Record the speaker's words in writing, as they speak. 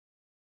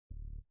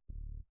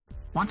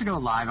Want to go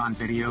live on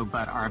video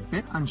but are a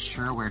bit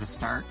unsure where to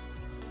start?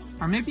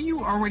 Or maybe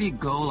you already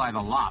go live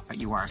a lot but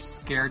you are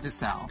scared to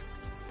sell.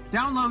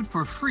 Download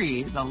for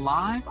free the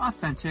Live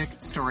Authentic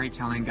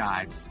Storytelling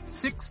Guide,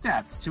 6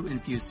 steps to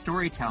infuse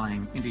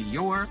storytelling into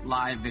your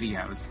live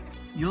videos.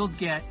 You'll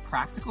get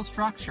practical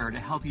structure to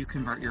help you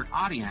convert your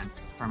audience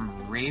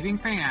from raving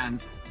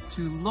fans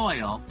to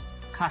loyal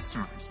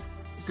customers.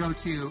 Go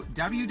to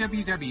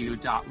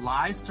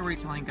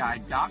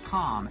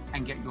www.livestorytellingguide.com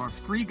and get your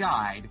free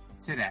guide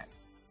today.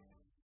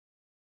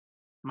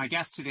 My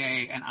guest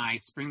today and I,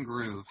 Spring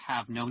Groove,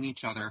 have known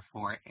each other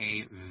for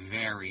a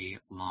very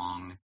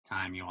long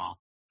time, you all.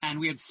 And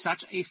we had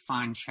such a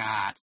fun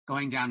chat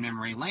going down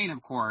memory lane,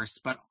 of course,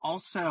 but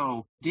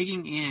also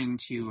digging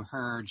into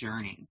her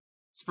journey.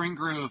 Spring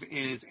Groove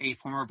is a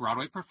former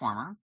Broadway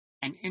performer,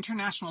 an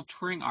international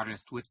touring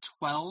artist with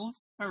 12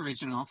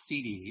 original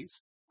CDs,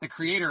 the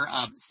creator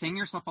of Sing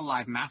Yourself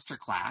Alive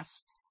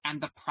MasterClass,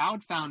 and the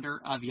proud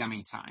founder of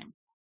Y.U.M.M.Y.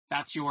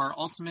 That's your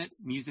ultimate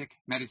music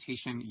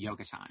meditation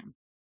yoga time.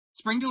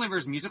 Spring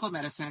delivers musical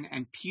medicine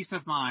and peace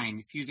of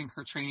mind, fusing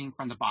her training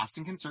from the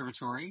Boston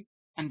Conservatory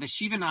and the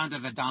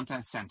Sivananda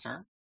Vedanta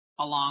Center,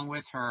 along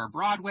with her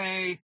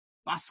Broadway,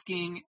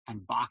 Busking,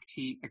 and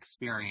Bhakti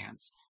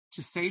experience.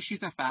 To say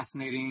she's a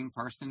fascinating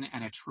person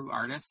and a true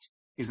artist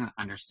is an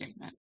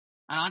understatement.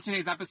 And on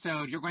today's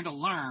episode, you're going to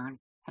learn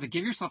how to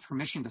give yourself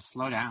permission to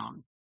slow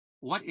down.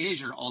 What is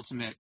your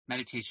ultimate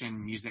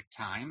meditation music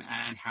time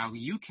and how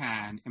you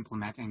can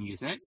implement and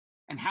use it,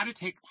 and how to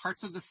take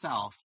parts of the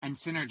self and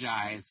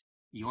synergize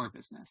your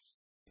business.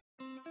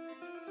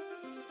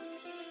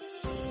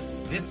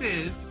 This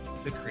is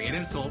the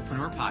Creative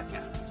Soulpreneur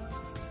Podcast.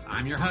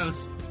 I'm your host,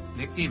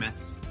 Nick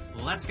Demas.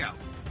 Let's go.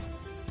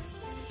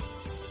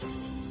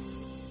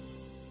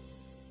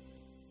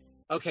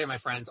 Okay, my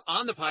friends,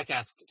 on the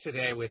podcast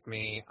today with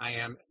me, I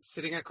am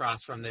sitting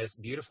across from this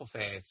beautiful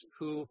face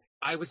who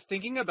I was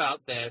thinking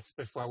about this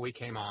before we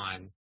came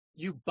on.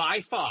 You by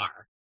far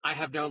I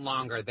have known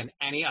longer than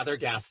any other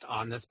guest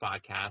on this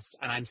podcast,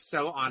 and I'm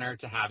so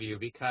honored to have you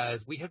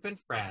because we have been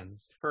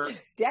friends for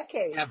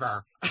decades.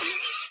 Ever.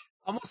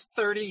 Almost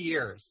 30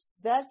 years.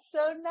 That's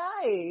so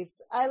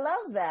nice. I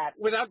love that.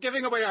 Without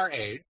giving away our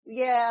age.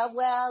 Yeah,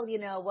 well,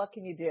 what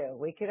can you do?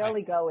 We could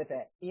only go with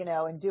it,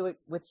 and do it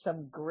with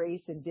some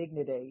grace and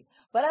dignity.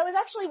 But I was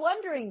actually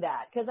wondering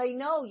that because I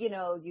know,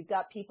 you've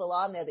got people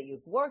on there that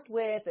you've worked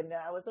with, and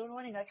I was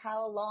wondering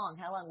how long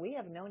we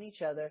have known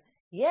each other.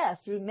 Yeah,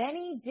 through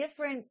many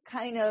different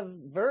kind of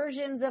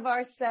versions of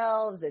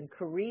ourselves and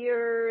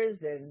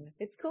careers, and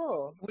it's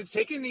cool. We've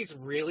taken these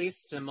really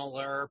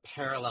similar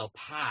parallel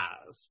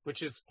paths,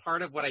 which is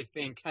part of what I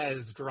think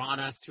has drawn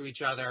us to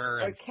each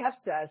other. Or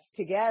kept us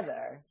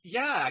together.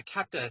 Yeah,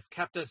 kept us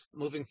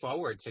moving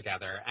forward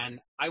together.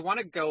 And I want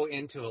to go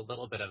into a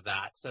little bit of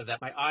that so that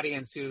my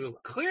audience, who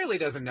clearly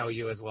doesn't know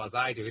you as well as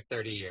I do,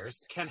 30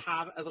 years, can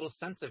have a little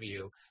sense of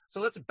you. So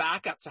let's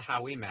back up to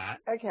how we met.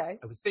 Okay.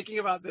 I was thinking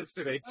about this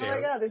today, too. Oh,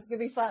 my God, this is going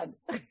to be fun.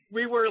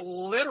 We were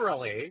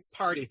literally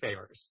party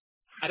favors.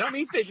 I don't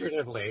mean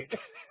figuratively.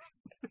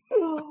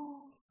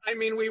 I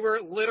mean, we were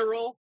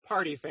literal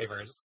party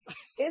favors.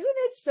 Isn't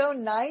it so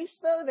nice,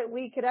 though, that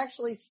we could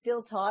actually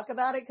still talk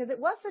about it? Because it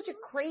was such a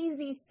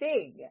crazy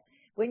thing.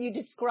 When you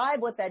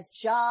describe what that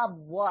job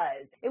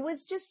was, it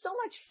was just so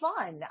much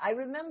fun. I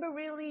remember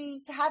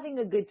really having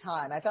a good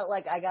time. I felt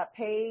like I got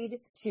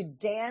paid to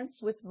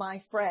dance with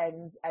my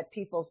friends at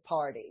people's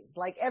parties.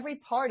 Like every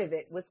part of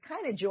it was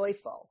kind of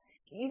joyful.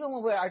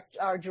 Even when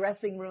our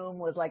dressing room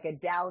was like a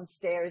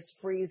downstairs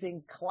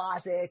freezing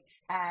closet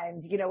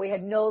and, we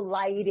had no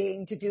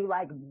lighting to do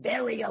like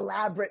very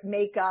elaborate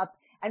makeup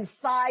and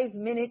 5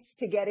 minutes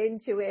to get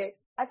into it.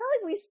 I felt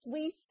like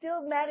we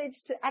still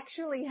managed to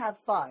actually have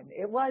fun.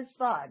 It was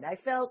fun. I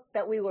felt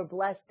that we were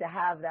blessed to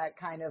have that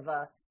kind of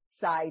a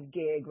side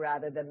gig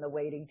rather than the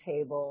waiting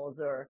tables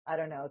or, I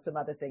don't know, some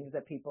other things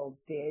that people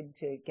did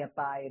to get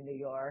by in New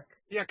York.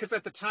 Yeah, because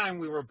at the time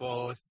we were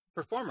both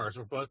performers.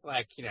 We're both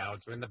like,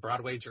 doing the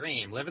Broadway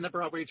dream, living the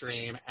Broadway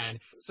dream. And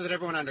so that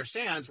everyone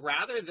understands,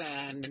 rather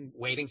than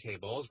waiting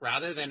tables,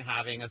 rather than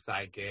having a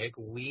side gig,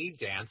 we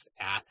danced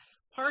at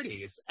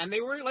parties. And they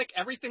were like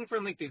everything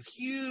from like these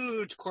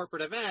huge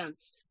corporate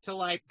events to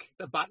like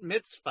the bat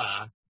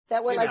mitzvah.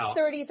 That were like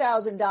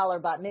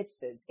 $30,000 bat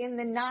mitzvahs in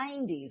the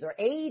 90s or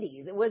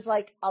 80s. It was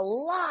like a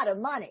lot of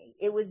money.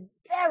 It was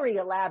very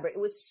elaborate.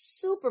 It was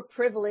super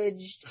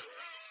privileged.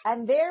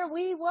 And there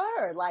we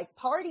were, like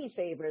party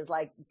favors,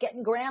 like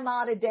getting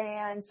grandma to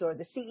dance or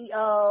the CEO,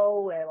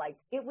 or like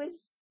it was,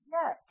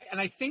 yeah.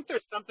 And I think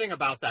there's something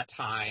about that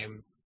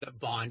time that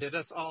bonded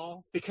us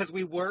all because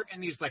we were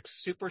in these like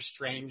super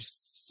strange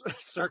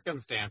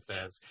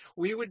circumstances.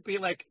 We would be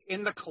like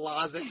in the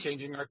closet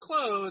changing our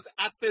clothes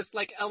at this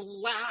like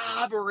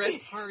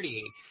elaborate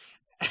party.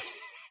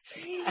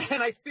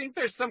 And I think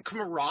there's some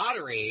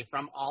camaraderie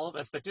from all of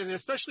us that did it,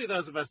 especially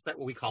those of us that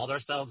we called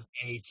ourselves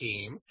A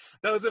team,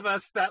 those of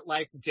us that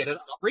like did it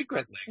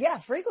frequently. Yeah,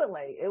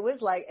 frequently. It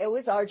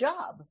was our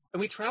job.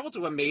 And we traveled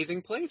to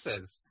amazing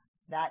places.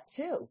 That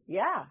too.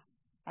 Yeah.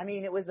 I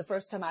mean, it was the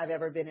first time I've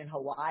ever been in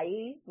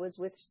Hawaii, was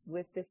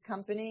with this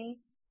company.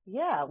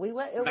 Yeah, we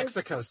went,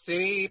 Mexico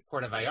City,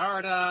 Puerto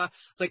Vallarta.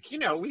 Like,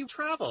 we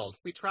traveled.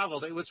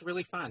 It was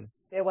really fun.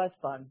 It was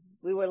fun.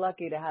 We were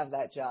lucky to have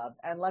that job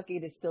and lucky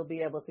to still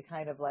be able to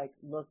kind of like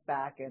look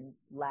back and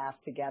laugh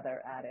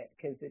together at it,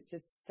 because it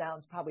just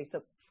sounds probably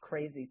so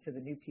crazy to the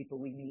new people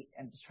we meet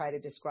and just try to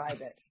describe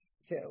it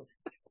too.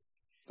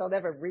 They'll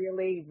never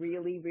really,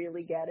 really,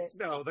 really get it.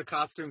 No, the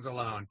costumes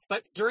alone.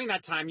 But during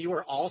that time, you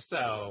were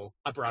also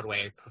a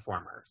Broadway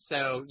performer.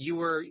 So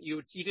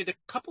you did a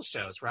couple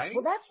shows, right?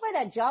 Well, that's why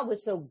that job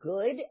was so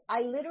good.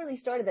 I literally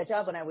started that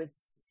job when I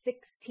was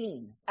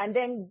 16. And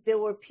then there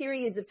were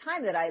periods of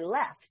time that I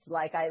left.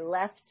 Like I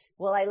left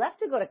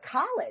to go to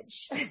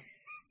college.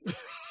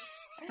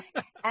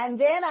 And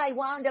then I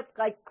wound up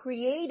like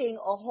creating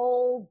a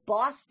whole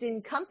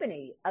Boston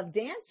company of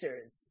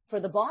dancers for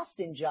the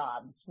Boston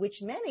jobs,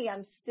 which many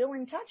I'm still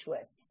in touch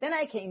with. Then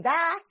I came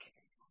back,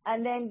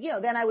 and then,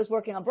 then I was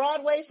working on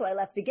Broadway, so I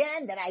left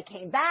again. Then I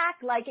came back.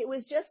 Like it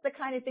was just the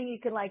kind of thing you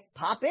can like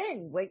pop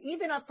in,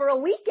 even up for a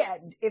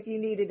weekend if you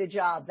needed a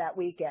job that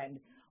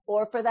weekend,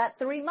 or for that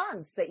 3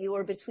 months that you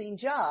were between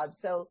jobs.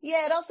 So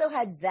yeah, it also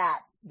had that,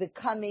 the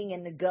coming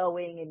and the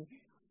going, and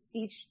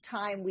each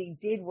time we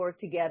did work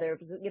together,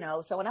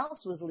 someone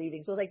else was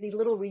leaving. So it was like these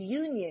little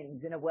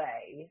reunions in a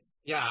way.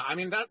 Yeah, I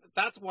mean,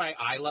 that's why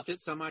I loved it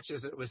so much,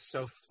 is it was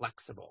so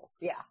flexible.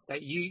 Yeah.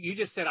 That you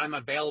just said, I'm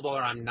available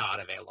or I'm not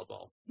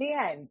available. The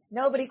end.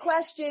 Nobody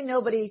questioned.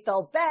 Nobody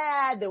felt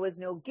bad. There was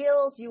no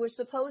guilt. You were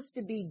supposed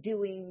to be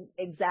doing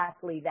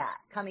exactly that,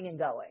 coming and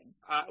going.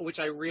 Which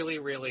I really,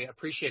 really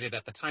appreciated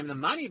at the time. The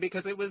money,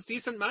 because it was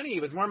decent money.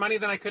 It was more money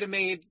than I could have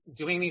made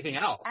doing anything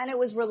else. And it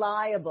was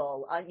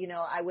reliable.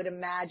 I would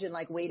imagine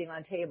like waiting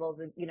on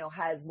tables,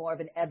 has more of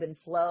an ebb and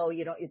flow.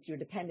 If you're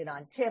dependent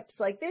on tips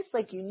like this,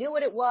 like you knew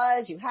what it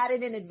was. You had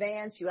it in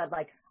advance. You had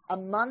like a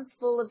month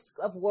full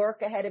of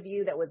work ahead of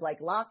you that was like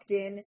locked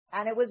in.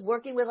 And it was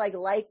working with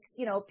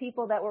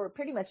people that were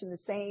pretty much in the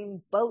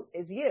same boat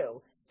as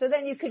you. So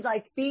then you could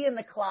like be in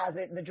the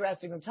closet in the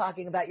dressing room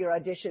talking about your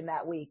audition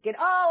that week. And,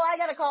 oh, I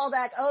got a call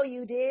back. Oh,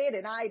 you did.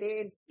 And I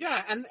did.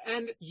 Yeah.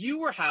 And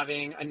you were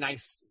having a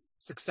nice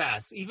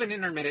success. Even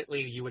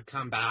intermittently, you would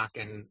come back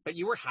but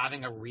you were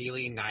having a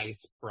really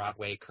nice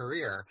Broadway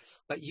career.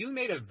 But you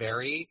made a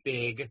very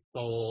big,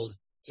 bold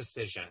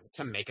decision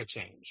to make a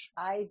change.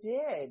 I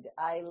did.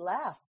 I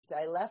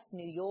left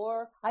New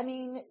York. I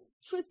mean,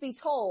 truth be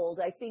told,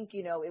 I think,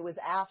 it was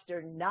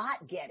after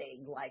not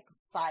getting like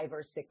 5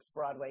 or 6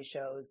 Broadway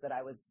shows that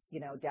I was,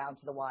 down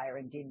to the wire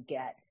and didn't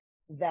get,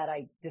 that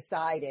I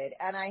decided.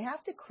 And I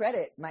have to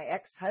credit my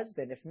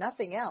ex-husband, if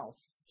nothing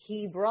else.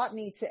 He brought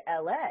me to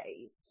LA.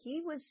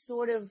 He was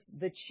sort of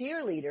the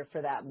cheerleader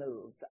for that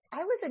move.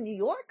 I was a New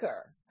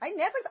Yorker. I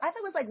thought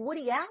it was like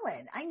Woody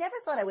Allen. I never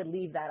thought I would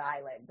leave that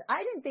island.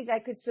 I didn't think I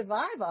could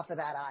survive off of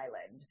that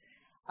island.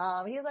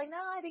 He was like, no,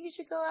 I think you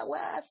should go out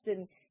west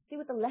and see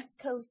what the left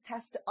coast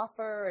has to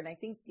offer. And I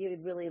think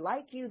you'd really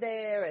like you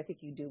there. I think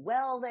you do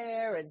well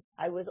there. And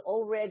I was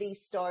already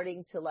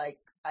starting to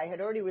I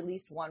had already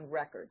released 1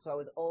 record. So I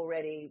was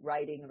already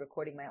writing and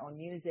recording my own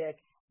music.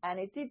 And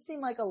it did seem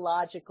like a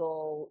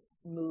logical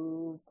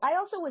move. I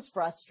also was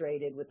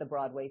frustrated with the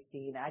Broadway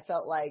scene. I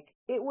felt like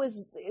it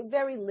was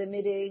very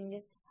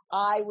limiting.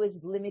 I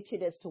was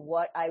limited as to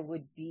what I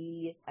would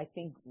be, I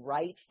think,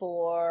 right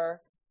for.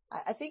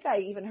 I think I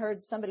even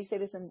heard somebody say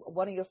this in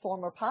one of your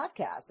former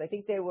podcasts. I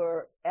think they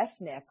were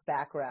ethnic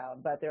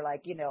background, but they're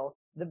like,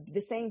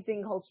 the same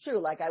thing holds true.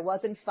 Like I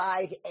wasn't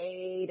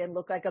 5'8" and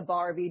looked like a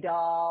Barbie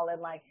doll,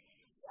 and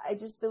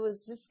there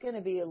was just going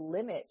to be a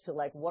limit to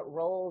like what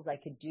roles I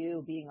could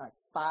do being like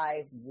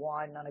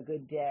 5'1" on a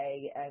good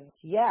day. And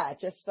yeah, it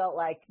just felt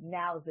like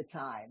now's the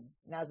time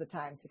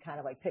to kind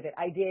of like pivot.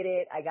 I did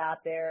it. I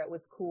got there. It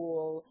was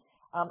cool.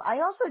 I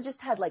also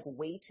just had like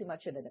way too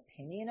much of an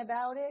opinion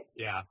about it.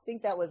 Yeah. I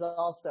think that was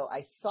also,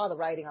 I saw the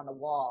writing on the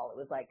wall. It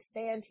was like,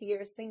 stand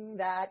here, sing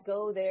that,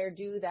 go there,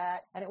 do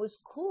that. And it was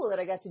cool that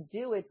I got to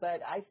do it,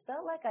 but I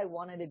felt like I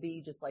wanted to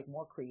be just like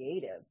more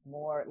creative,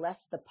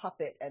 less the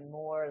puppet and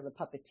more the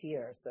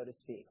puppeteer, so to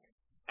speak.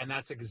 And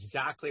that's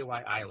exactly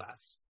why I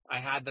left. I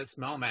had this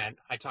moment,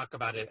 I talk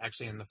about it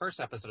actually in the first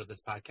episode of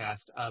this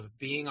podcast, of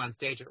being on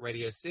stage at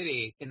Radio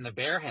City in the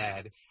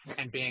Bearhead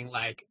and being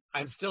like,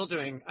 I'm still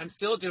doing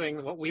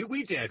what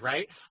we did,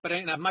 right? But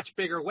in a much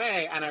bigger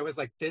way. And I was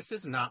like, this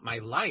is not my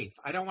life.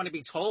 I don't want to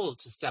be told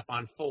to step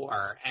on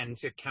 4 and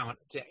to count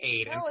to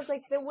 8. No, it's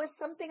like there was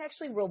something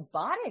actually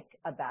robotic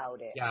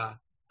about it. Yeah.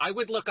 I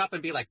would look up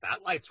and be like,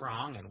 that light's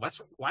wrong. And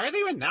why are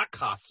they in that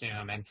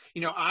costume? And,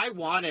 I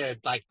wanted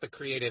like the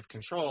creative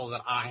control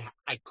that I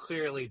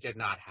clearly did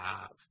not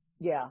have.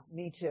 Yeah,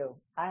 me too.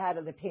 I had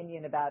an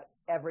opinion about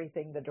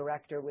everything the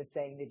director was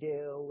saying to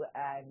do.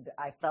 And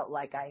I felt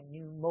like I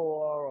knew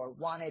more or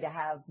wanted to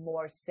have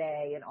more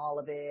say in all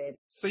of it.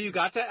 So you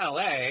got to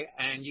LA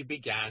and you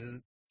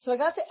began. So I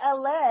got to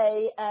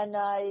LA and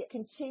I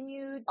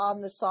continued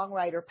on the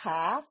songwriter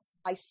path.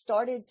 I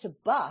started to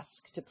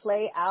busk, to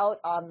play out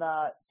on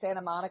the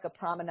Santa Monica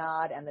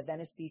Promenade and the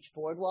Venice Beach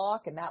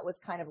Boardwalk. And that was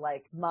kind of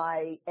like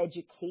my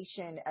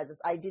education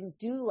I didn't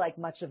do like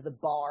much of the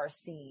bar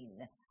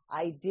scene.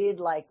 I did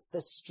like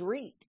the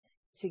street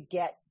to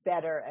get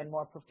better and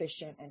more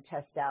proficient and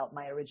test out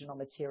my original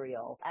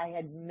material. I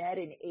had met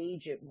an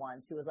agent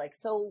once who was like,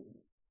 so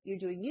you're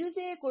doing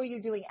music or you're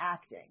doing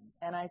acting?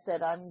 And I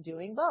said, I'm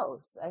doing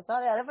both. I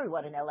thought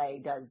everyone in LA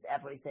does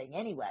everything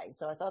anyway.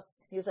 So I thought,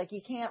 he was like,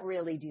 you can't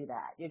really do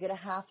that. You're going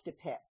to have to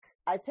pick.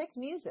 I picked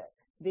music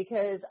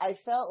because I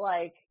felt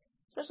like,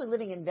 especially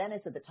living in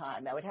Venice at the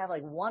time, I would have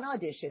like one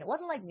audition. It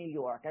wasn't like New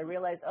York. I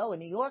realized, in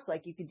New York,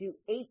 like you could do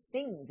 8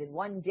 things in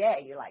one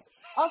day. You're like,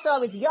 also I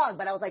was young,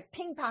 but I was like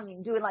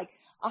ping-ponging, doing like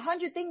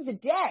 100 things a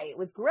day. It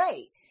was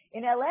great.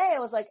 In LA, I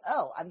was like,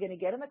 I'm going to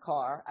get in the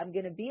car. I'm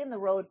going to be in the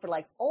road for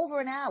like over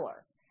an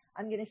hour.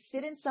 I'm going to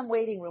sit in some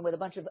waiting room with a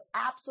bunch of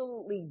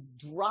absolutely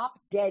drop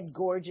dead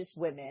gorgeous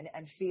women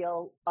and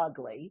feel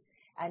ugly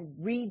and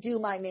redo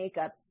my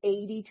makeup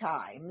 80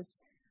 times.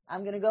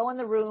 I'm going to go in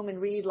the room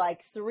and read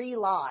like 3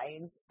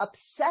 lines,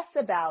 obsess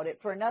about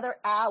it for another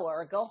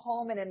hour, go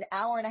home in an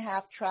hour and a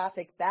half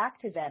traffic back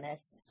to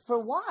Venice. For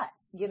what?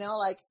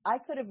 Like I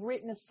could have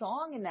written a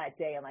song in that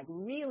day and like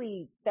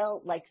really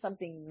felt like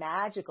something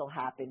magical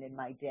happened in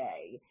my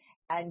day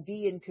and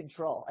be in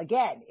control.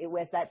 Again, it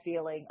was that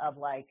feeling of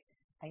like,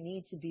 I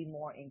need to be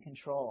more in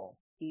control,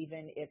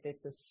 even if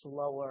it's a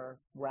slower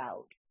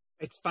route.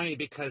 It's funny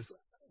because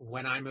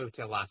when I moved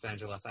to Los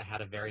Angeles, I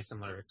had a very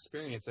similar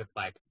experience of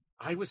like,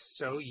 I was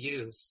so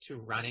used to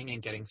running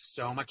and getting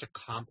so much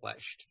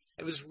accomplished.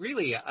 It was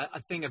really a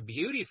thing of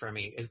beauty for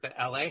me is that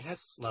LA has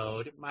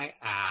slowed my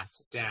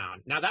ass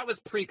down. Now that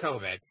was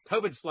pre-COVID.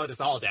 COVID slowed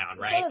us all down,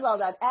 right? Slowed us all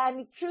down.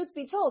 And truth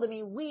be told, I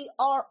mean, we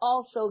are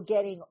also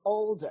getting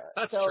older.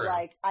 That's so true.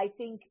 Like, I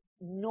think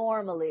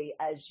normally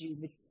as you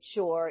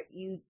mature,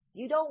 you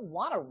don't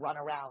want to run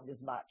around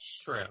as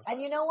much. True.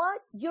 And you know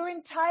what? You're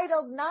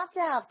entitled not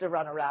to have to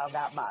run around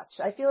that much.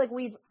 I feel like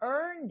we've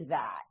earned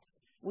that.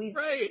 We've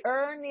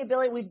earned the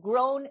ability. We've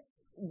grown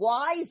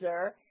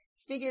wiser,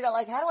 figured out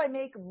like, how do I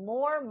make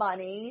more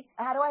money?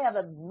 How do I have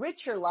a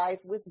richer life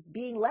with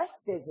being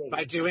less busy?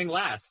 By doing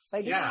less.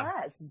 By doing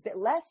less.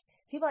 Less.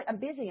 People are like, I'm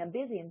busy.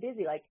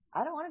 Like,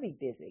 I don't want to be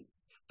busy.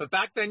 But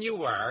back then you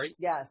were.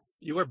 Yes.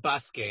 You were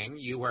busking.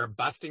 You were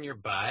busting your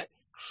butt.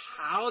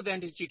 How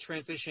then did you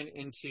transition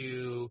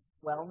into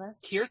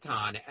wellness?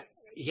 Kirtan.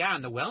 Yeah,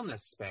 in the wellness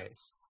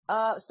space.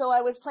 So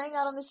I was playing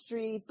out on the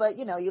street, but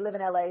you live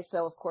in LA,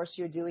 so of course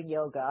you're doing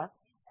yoga.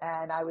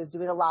 And I was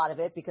doing a lot of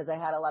it because I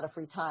had a lot of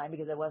free time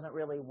because I wasn't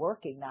really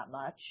working that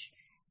much.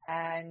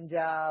 And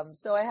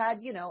so I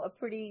had, a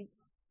pretty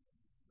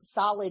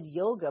solid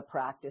yoga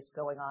practice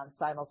going on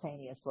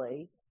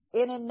simultaneously.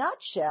 In a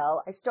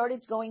nutshell, I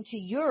started going to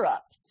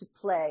Europe to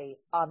play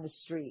on the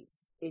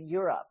streets in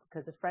Europe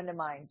because a friend of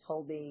mine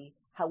told me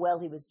how well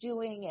he was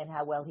doing and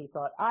how well he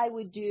thought I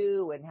would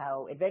do and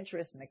how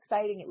adventurous and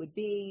exciting it would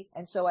be.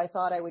 And so I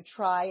thought I would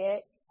try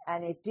it,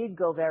 and it did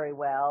go very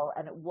well,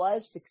 and it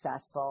was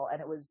successful,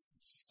 and it was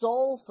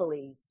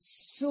soulfully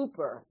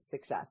super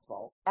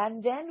successful.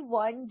 And then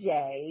one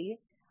day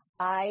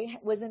I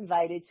was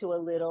invited to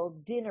a little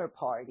dinner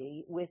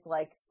party with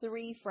like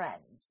 3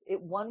 friends.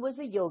 One was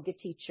a yoga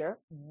teacher.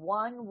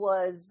 One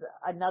was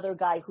another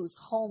guy whose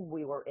home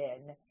we were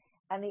in.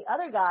 And the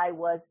other guy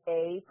was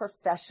a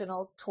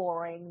professional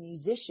touring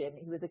musician.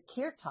 He was a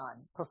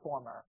kirtan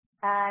performer.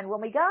 And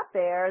when we got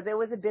there, there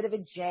was a bit of a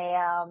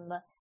jam.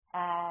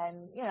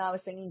 And, I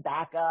was singing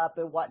backup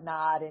and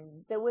whatnot.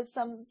 And there was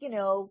some,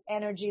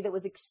 energy that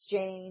was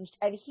exchanged.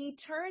 And he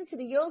turned to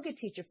the yoga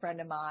teacher friend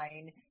of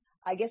mine,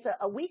 I guess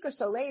a week or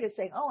so later,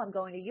 saying, I'm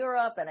going to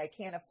Europe and I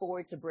can't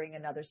afford to bring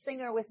another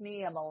singer with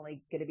me. I'm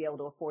only going to be able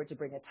to afford to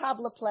bring a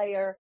tabla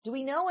player. Do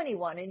we know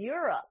anyone in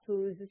Europe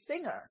who's a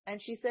singer?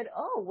 And she said,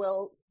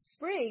 well,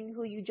 Spring,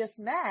 who you just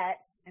met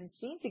and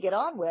seem to get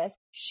on with,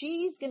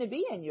 she's going to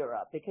be in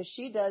Europe because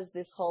she does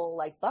this whole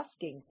like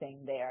busking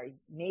thing there.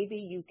 Maybe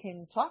you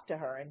can talk to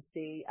her and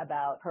see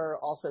about her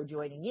also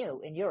joining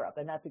you in Europe.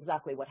 And that's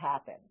exactly what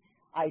happened.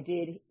 I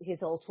did his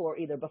whole tour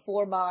either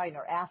before mine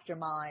or after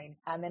mine.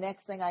 And the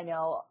next thing I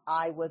know,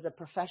 I was a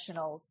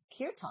professional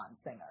kirtan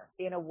singer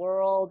in a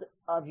world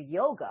of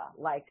yoga,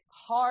 like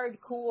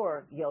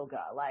hardcore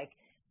yoga. Like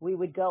we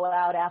would go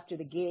out after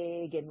the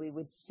gig and we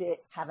would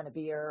sit having a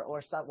beer or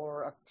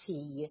a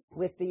tea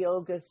with the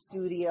yoga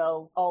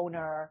studio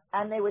owner.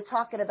 And they were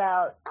talking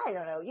about, I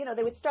don't know,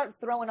 they would start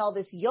throwing all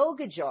this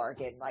yoga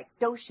jargon like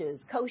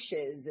doshas,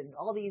 koshas, and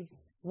all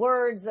these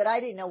words that I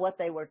didn't know what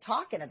they were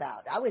talking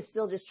about. I was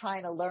still just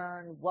trying to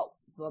learn what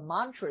the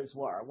mantras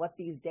were, what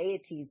these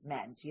deities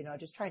meant,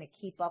 just trying to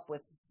keep up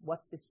with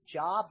what this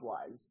job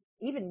was,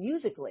 even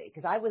musically,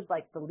 because I was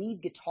like the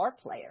lead guitar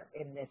player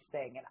in this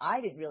thing. And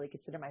I didn't really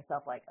consider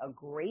myself like a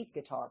great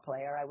guitar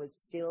player. I was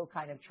still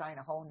kind of trying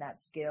to hone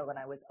that skill, and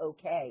I was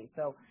okay.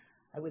 So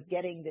I was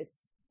getting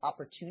this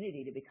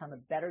opportunity to become a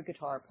better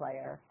guitar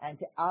player and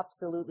to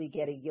absolutely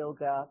get a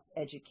yoga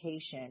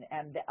education.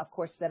 And of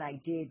course, then I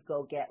did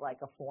go get like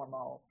a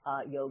formal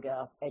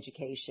yoga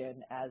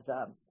education as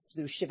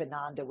through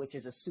Sivananda, which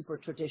is a super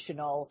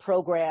traditional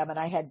program. And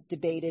I had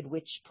debated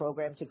which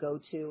program to go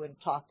to and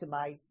talked to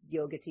my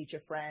yoga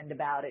teacher friend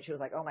about it. She was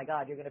like, oh my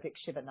God, you're going to pick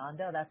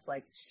Sivananda? That's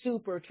like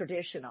super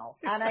traditional.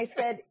 And I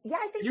said, yeah,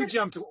 I think you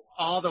jumped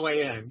all the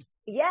way in.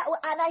 Yeah,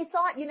 and I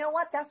thought, you know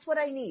what? That's what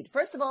I need.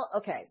 First of all,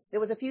 okay, there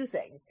was a few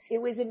things.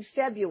 It was in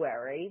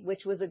February,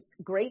 which was a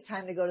great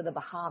time to go to the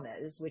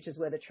Bahamas, which is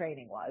where the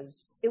training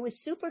was. It was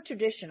super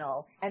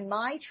traditional, and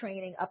my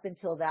training up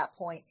until that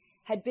point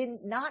had been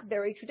not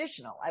very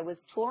traditional. I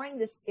was touring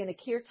this in a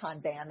kirtan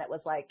band that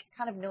was like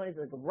kind of known as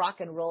like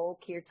rock and roll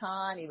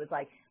kirtan. He was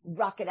like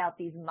rocking out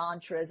these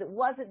mantras. It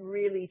wasn't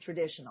really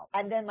traditional.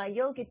 And then my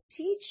yoga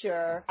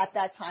teacher at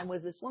that time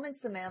was this woman,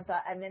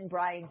 Samantha, and then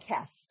Brian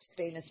Kest,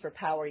 famous for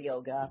power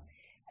yoga.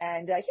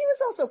 And he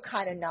was also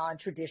kind of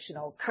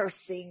non-traditional,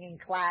 cursing in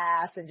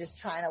class and just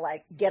trying to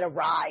like get a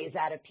rise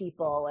out of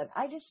people. And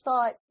I just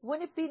thought,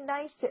 wouldn't it be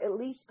nice to at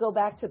least go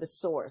back to the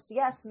source?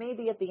 Yes,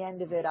 maybe at the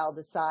end of it, I'll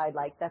decide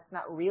like that's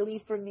not really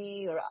for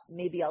me, or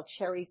maybe I'll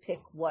cherry pick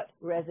what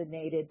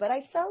resonated. But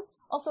I felt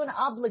also an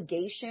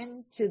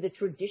obligation to the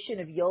tradition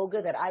of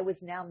yoga that I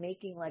was now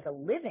making like a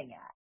living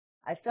at.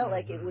 I felt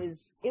like it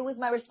was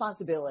my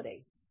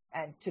responsibility.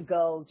 And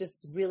to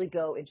just really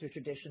go into a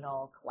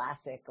traditional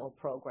classical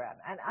program.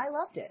 And I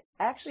loved it.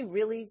 I actually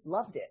really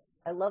loved it.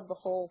 I loved the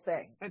whole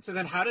thing. And so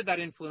then how did that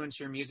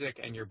influence your music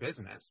and your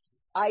business?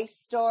 I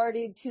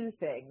started two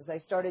things. I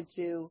started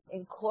to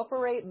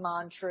incorporate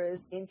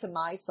mantras into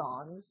my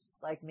songs.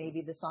 Like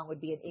maybe the song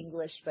would be in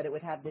English, but it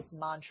would have this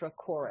mantra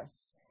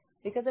chorus.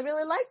 Because I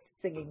really liked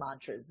singing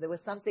mantras. There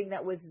was something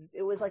it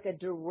was like a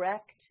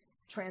direct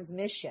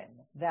transmission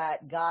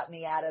that got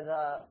me out of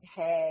the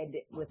head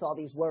with all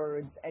these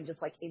words and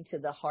just like into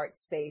the heart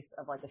space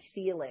of like a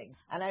feeling.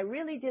 And I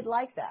really did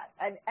like that.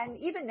 And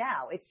even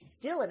now, it's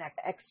still an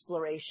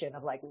exploration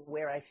of like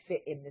where I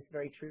fit in this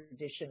very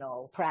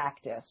traditional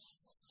practice.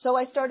 So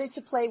I started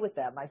to play with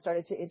them. I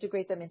started to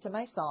integrate them into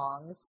my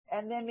songs.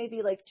 And then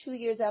maybe like 2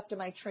 years after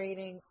my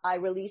training, I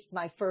released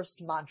my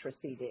first mantra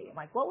CD. I'm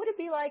like, what would it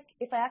be like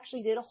if I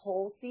actually did a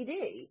whole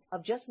CD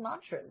of just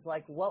mantras?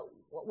 Like, what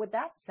would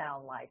that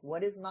sound like?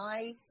 What is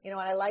my, and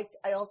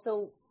I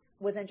also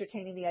was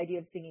entertaining the idea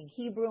of singing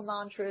Hebrew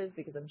mantras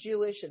because I'm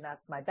Jewish and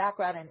that's my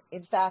background. And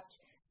in fact,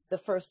 the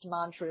first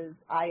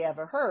mantras I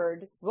ever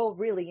heard were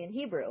really in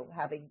Hebrew,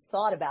 having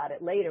thought about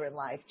it later in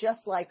life,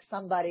 just like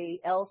somebody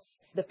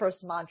else, the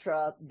first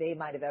mantra they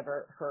might have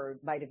ever heard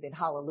might have been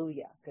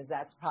Hallelujah, because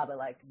that's probably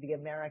like the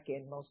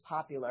American most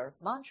popular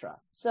mantra.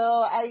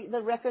 So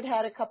the record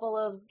had a couple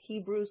of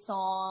Hebrew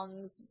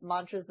songs,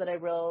 mantras that I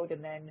wrote,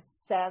 and then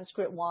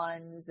Sanskrit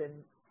ones,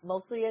 and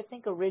mostly I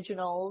think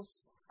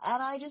originals.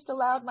 And I just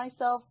allowed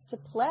myself to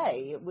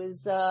play. It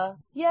was,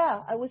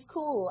 it was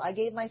cool. I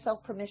gave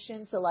myself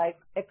permission to like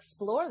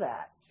explore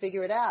that,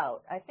 figure it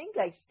out. I think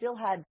I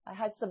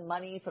had some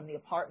money from the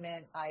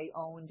apartment I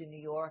owned in New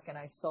York and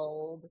I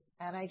sold,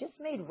 and I just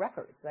made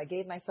records. I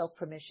gave myself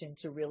permission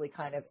to really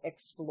kind of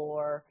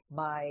explore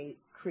my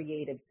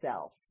creative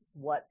self,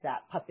 what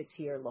that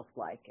puppeteer looked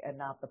like and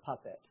not the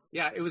puppet.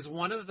 Yeah, it was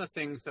one of the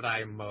things that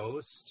I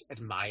most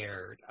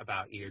admired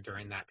about you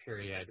during that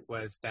period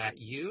was that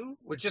you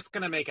were just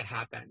going to make it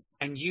happen.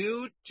 And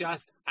you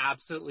just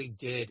absolutely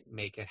did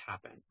make it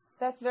happen.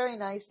 That's very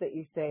nice that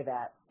you say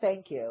that.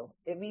 Thank you.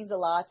 It means a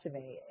lot to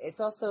me.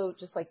 It's also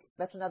just like,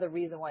 that's another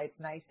reason why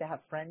it's nice to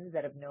have friends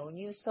that have known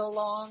you so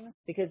long,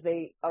 because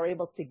they are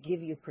able to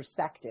give you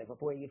perspective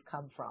of where you've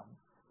come from,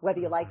 whether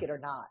you like it or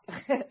not.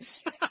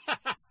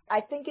 I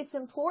think it's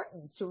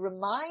important to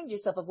remind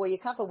yourself of where you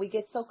come from. We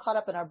get so caught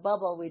up in our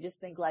bubble. We just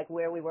think like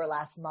where we were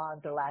last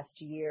month or last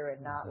year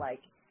and not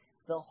like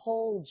the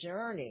whole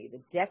journey,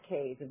 the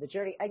decades of the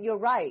journey. And you're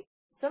right.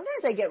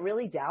 Sometimes I get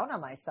really down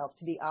on myself,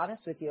 to be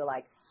honest with you.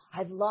 Like,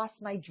 I've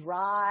lost my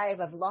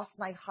drive. I've lost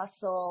my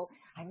hustle.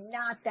 I'm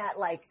not that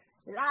like,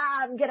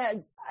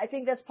 I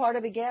think that's part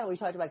of, again, we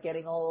talked about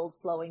getting old,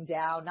 slowing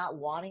down, not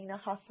wanting to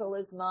hustle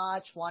as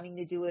much, wanting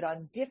to do it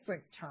on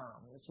different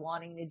terms,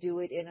 wanting to do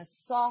it in a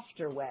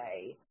softer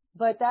way.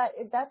 But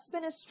that's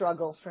been a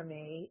struggle for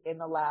me in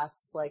the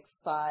last like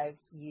 5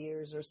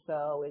 years or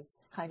so, is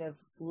kind of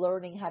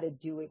learning how to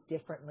do it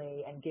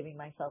differently and giving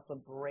myself a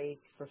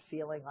break for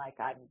feeling like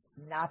I'm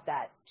not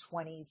that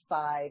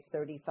 25,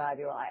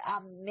 35-year-old.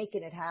 I'm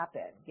making it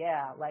happen.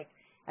 Yeah. Like,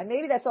 and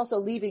maybe that's also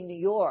leaving New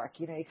York.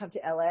 You come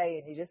to LA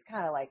and you just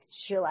kind of like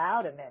chill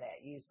out a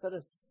minute. You sort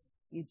of,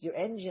 your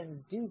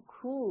engines do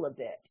cool a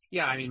bit.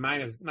 Yeah, I mean,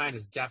 mine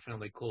is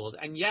definitely cooled.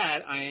 And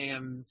yet I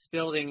am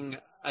building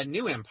a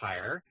new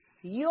empire.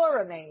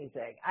 You're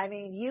amazing. I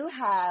mean, you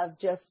have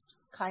just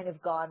kind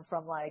of gone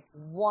from like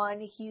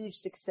one huge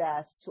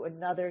success to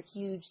another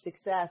huge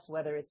success,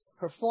 whether it's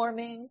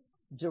performing,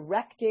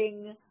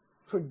 directing,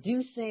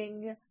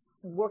 producing,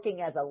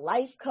 working as a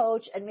life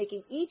coach, and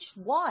making each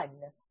one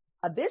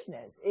a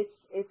business.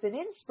 It's an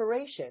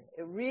inspiration.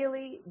 It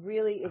really,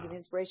 really is an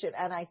inspiration.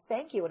 And I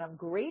thank you and I'm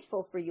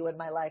grateful for you in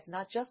my life,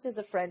 not just as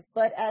a friend,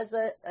 but as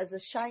a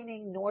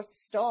shining North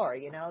Star,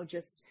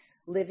 just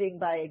living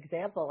by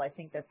example. I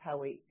think that's how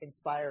we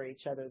inspire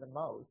each other the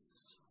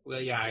most.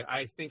 Well, yeah,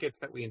 I think it's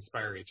that we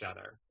inspire each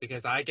other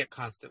because I get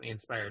constantly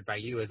inspired by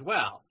you as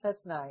well.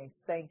 That's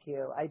nice. Thank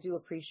you. I do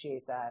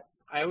appreciate that.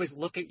 I always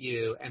look at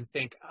you and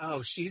think,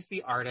 oh, she's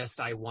the artist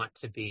I want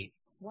to be.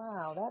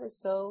 Wow,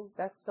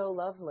 that's so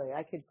lovely.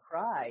 I could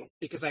cry.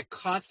 Because I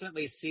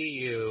constantly see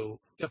you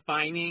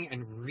defining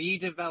and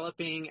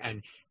redeveloping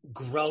and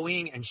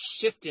growing and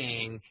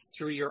shifting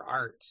through your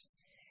art.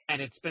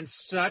 And it's been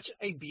such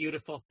a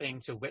beautiful thing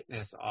to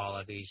witness all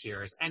of these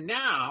years. And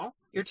now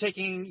you're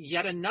taking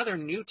yet another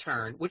new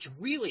turn, which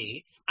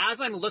really, as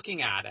I'm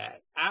looking at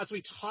it, as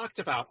we talked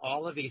about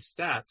all of these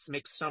steps,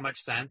 makes so much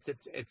sense.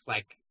 It's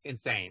like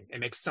insane. It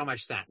makes so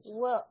much sense.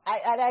 Well,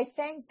 I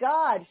thank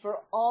God for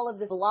all of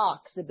the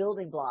blocks, the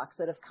building blocks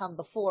that have come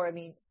before. I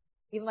mean,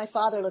 even my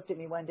father looked at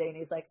me one day and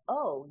he's like,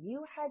 oh,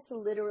 you had to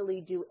literally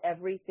do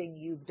everything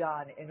you've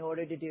done in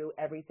order to do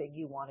everything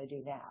you want to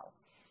do now.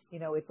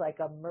 It's like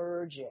a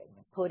merging,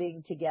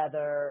 putting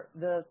together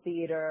the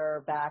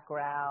theater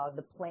background,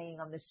 the playing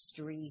on the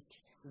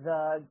street,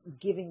 the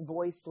giving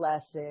voice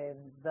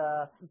lessons,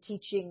 the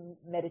teaching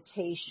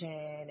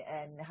meditation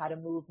and how to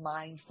move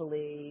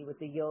mindfully with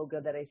the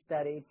yoga that I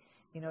studied,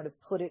 to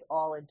put it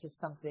all into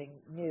something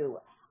new.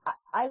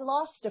 I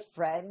lost a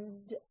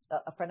friend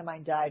of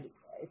mine died.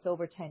 It's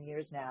over 10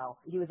 years now.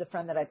 He was a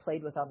friend that I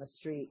played with on the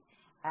street.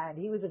 And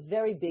he was a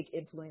very big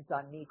influence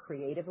on me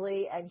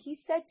creatively. And he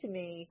said to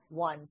me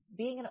once,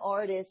 being an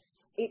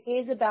artist, it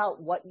is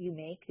about what you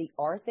make, the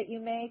art that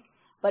you make,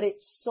 but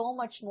it's so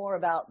much more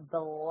about the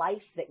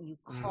life that you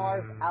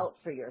carve out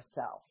for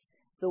yourself,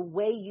 the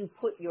way you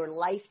put your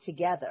life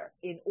together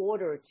in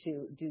order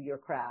to do your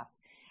craft.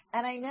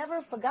 And I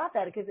never forgot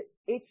that because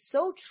it's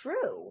so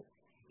true.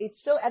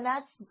 And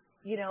that's,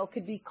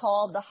 could be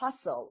called the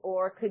hustle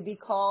or could be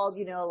called,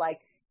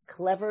 like,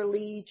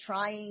 cleverly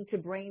trying to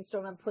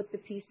brainstorm and put the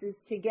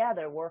pieces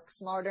together, work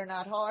smarter,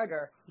 not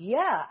harder.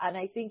 Yeah. And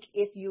I think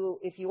if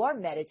you are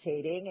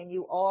meditating and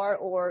you are,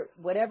 or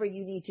whatever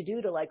you need to do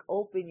to like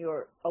open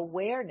your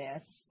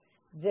awareness,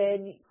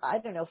 then I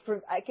don't know,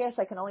 I guess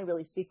I can only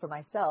really speak for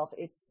myself.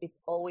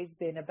 It's always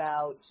been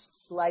about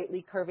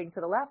slightly curving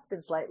to the left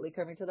and slightly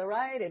curving to the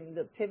right and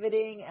the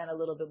pivoting and a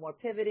little bit more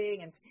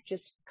pivoting and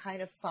just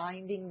kind of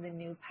finding the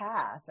new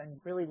path and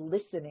really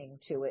listening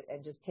to it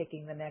and just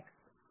taking the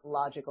next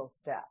logical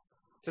step.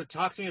 So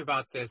talk to me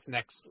about this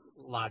next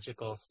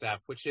logical step,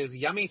 which is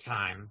yummy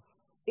time.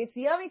 It's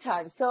yummy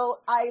time. So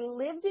I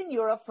lived in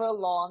Europe for a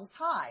long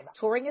time,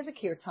 touring as a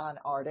kirtan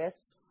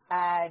artist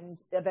and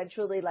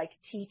eventually like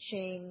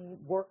teaching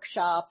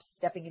workshops,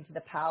 stepping into the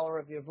power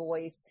of your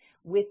voice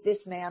with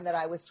this man that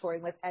I was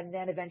touring with, and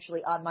then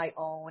eventually on my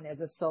own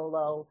as a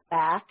solo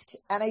act.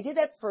 And I did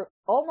that for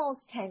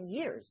almost 10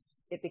 years.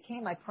 It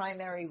became my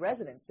primary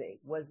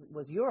residency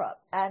was Europe.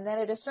 And then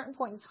at a certain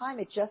point in time,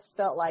 it just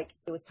felt like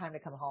it was time to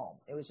come home.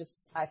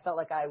 I felt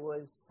like I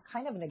was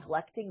kind of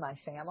neglecting my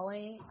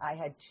family. I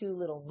had 2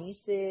 little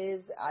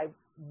nieces. I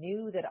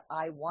knew that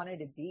I wanted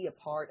to be a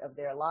part of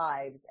their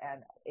lives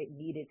and it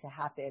needed to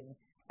happen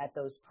at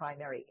those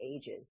primary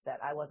ages, that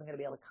I wasn't going to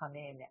be able to come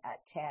in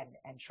at 10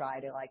 and try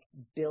to like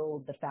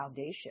build the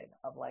foundation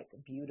of like a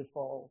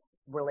beautiful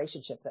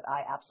relationship that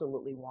I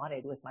absolutely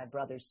wanted with my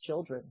brother's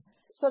children.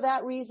 So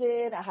that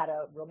reason, I had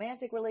a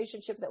romantic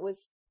relationship that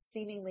was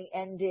seemingly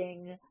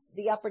ending.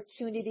 The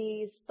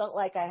opportunities felt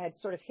like I had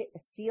sort of hit a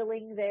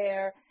ceiling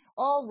there.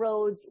 All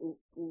roads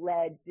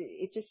led,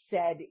 it just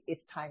said,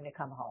 it's time to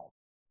come home.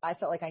 I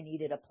felt like I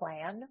needed a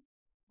plan.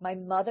 My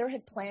mother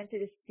had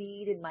planted a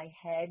seed in my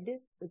head.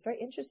 It was very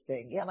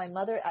interesting. Yeah, my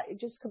mother,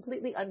 just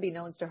completely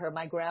unbeknownst to her,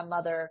 my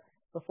grandmother,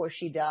 before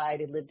she died,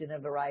 had lived in a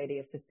variety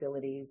of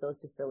facilities. Those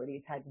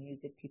facilities had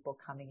music people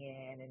coming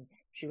in, and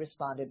she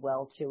responded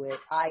well to it.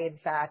 I, in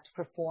fact,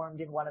 performed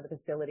in one of the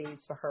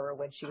facilities for her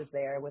when she was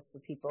there with the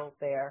people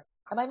there.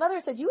 And my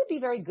mother said, you would be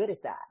very good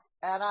at that.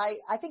 And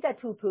I think I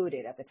poo-pooed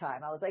it at the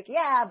time. I was like,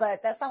 yeah,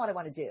 but that's not what I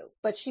want to do.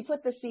 But she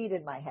put the seed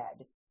in my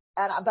head.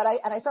 And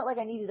I felt like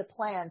I needed a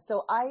plan.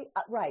 So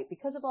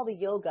because of all the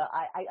yoga,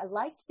 I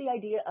liked the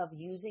idea of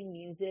using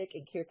music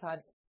and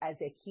kirtan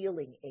as a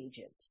healing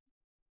agent.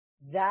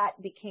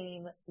 That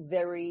became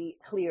very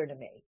clear to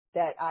me,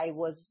 that I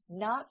was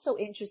not so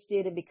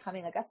interested in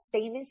becoming like a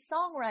famous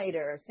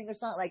songwriter,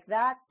 singer-songwriter. Like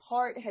that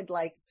part had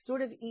like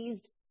sort of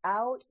eased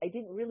out. I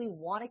didn't really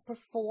want to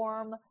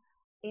perform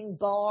in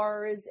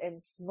bars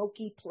and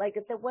smoky, like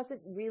that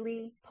wasn't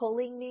really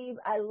pulling me.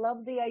 I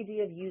love the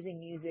idea of using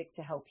music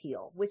to help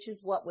heal, which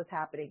is what was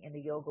happening in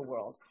the yoga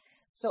world.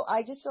 So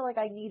I just feel like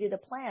I needed a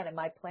plan, and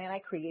my plan, I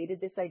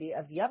created this idea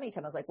of yummy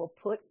time. I was like, well,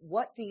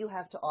 what do you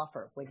have to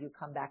offer when you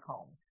come back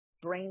home?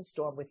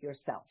 Brainstorm with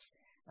yourself.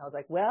 And I was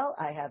like, well,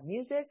 I have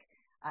music,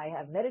 I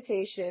have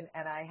meditation,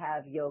 and I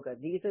have yoga.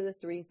 These are the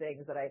 3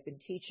 things that I've been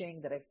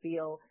teaching that I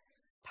feel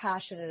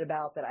passionate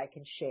about that I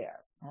can share.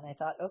 And I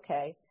thought,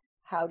 okay,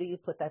 how do you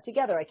put that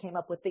together? I came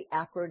up with the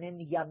acronym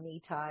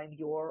YUMMY time,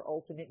 Your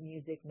Ultimate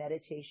Music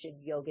Meditation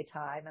Yoga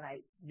Time. And I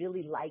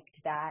really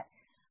liked that.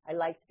 I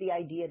liked the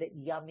idea that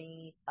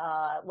yummy,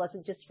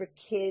 wasn't just for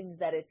kids,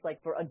 that it's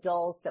like for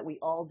adults, that we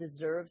all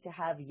deserve to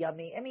have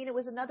yummy. I mean, it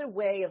was another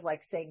way of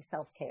like saying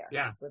self-care.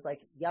 Yeah. It was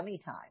like yummy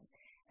time.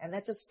 And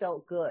that just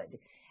felt good.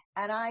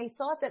 And I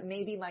thought that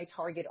maybe my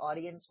target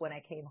audience when I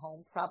came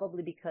home,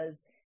 probably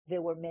because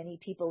there were many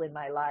people in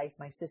my life,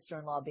 my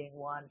sister-in-law being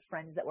one,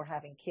 friends that were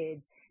having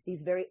kids,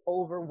 these very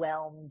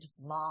overwhelmed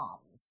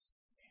moms.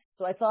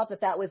 So I thought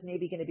that that was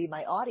maybe going to be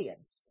my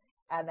audience,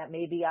 and that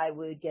maybe I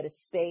would get a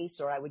space,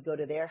 or I would go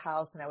to their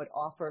house and I would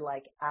offer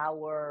like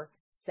hour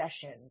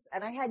sessions.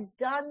 And I had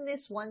done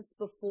this once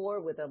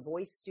before with a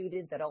voice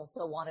student that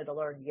also wanted to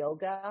learn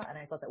yoga. And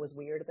I thought that was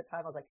weird at the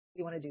time. I was like,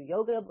 you want to do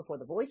yoga before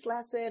the voice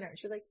lesson? And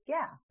she was like,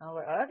 yeah. I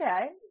was like,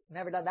 okay,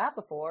 never done that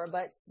before,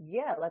 but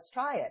yeah, let's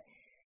try it.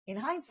 In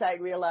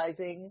hindsight,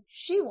 realizing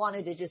she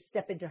wanted to just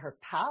step into her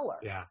power.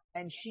 Yeah.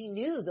 And she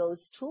knew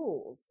those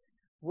tools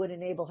would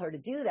enable her to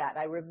do that.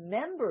 I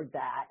remembered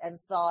that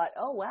and thought,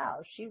 oh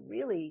wow, she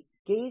really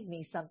gave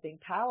me something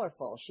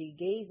powerful. She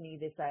gave me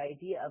this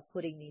idea of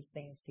putting these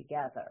things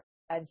together.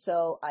 And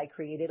so I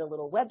created a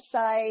little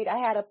website. I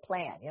had a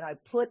plan. I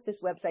put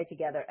this website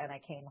together and I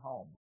came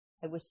home.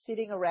 I was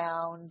sitting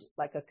around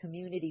like a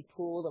community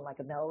pool in like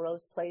a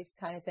Melrose Place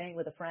kind of thing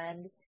with a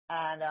friend.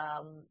 And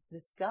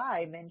this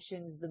guy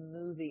mentions the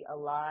movie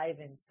Alive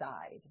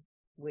Inside,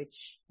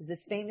 which is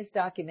this famous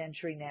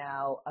documentary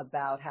now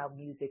about how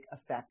music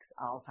affects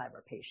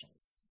Alzheimer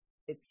patients.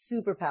 It's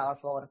super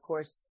powerful. And of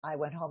course, I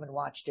went home and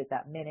watched it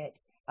that minute.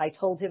 I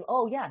told him,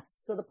 oh yes.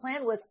 So the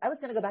plan was I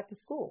was going to go back to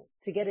school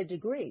to get a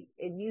degree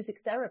in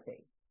music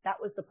therapy. That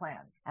was the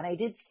plan. And I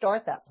did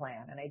start that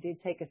plan, and I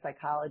did take a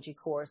psychology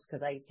course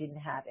because I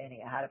didn't have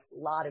any. I had a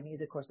lot of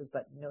music courses,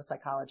 but no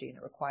psychology, and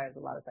it requires a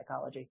lot of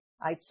psychology.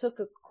 I took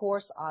a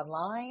course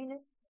online.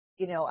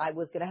 I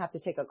was going to have to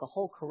take a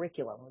whole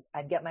curriculum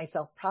and get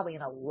myself probably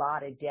in a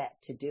lot of debt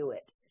to do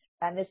it.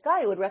 And this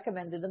guy who had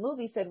recommended the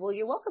movie said, well,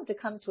 you're welcome to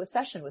come to a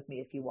session with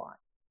me if you want.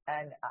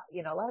 And,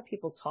 a lot of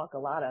people talk a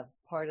lot of,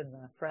 pardon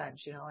the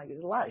French, like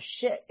there's a lot of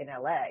shit in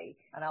LA.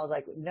 And I was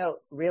like, no,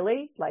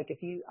 really? Like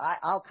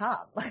I'll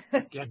come.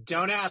 Yeah,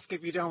 don't ask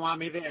if you don't want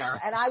me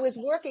there. And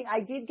I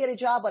did get a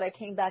job when I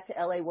came back to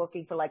LA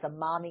working for like a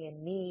Mommy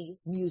and Me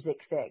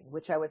music thing,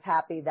 which I was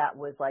happy that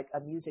was like a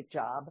music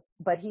job.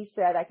 But he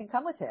said I can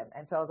come with him.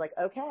 And so I was like,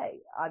 okay,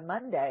 on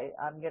Monday,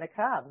 I'm going to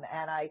come.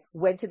 And I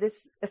went to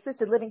this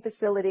assisted living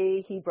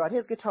facility. He brought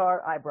his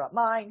guitar. I brought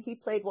mine. He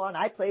played one.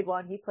 I played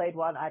one. He played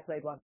one. I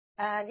played one.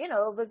 And,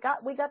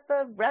 we got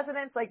the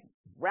residents like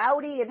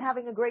rowdy and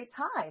having a great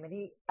time. And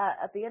he,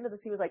 at the end of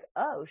this, he was like,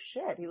 oh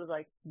shit. He was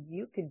like,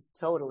 you could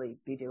totally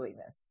be doing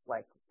this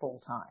like full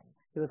time.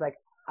 He was like,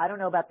 I don't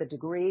know about the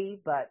degree,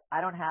 but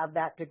I don't have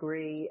that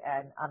degree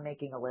and I'm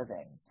making a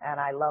living and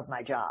I love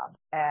my job.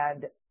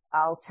 And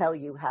I'll tell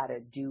you how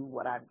to do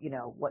what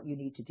what you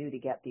need to do to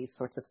get these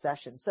sorts of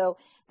sessions. So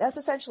that's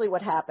essentially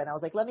what happened. I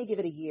was like, let me give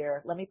it a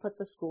year. Let me put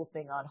the school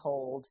thing on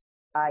hold.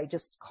 I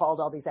just called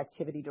all these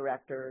activity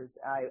directors.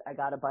 I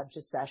got a bunch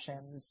of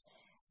sessions,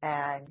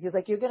 and he was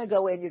like, you're going to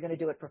go in, you're going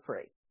to do it for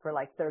free for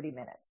like 30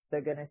 minutes.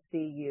 They're going to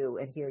see you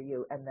and hear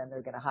you, and then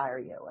they're going to hire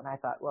you. And I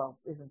thought, well,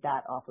 isn't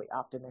that awfully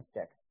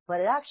optimistic?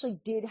 But it actually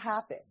did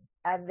happen.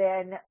 And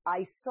then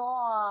I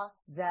saw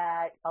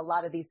that a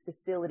lot of these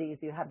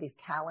facilities, you have these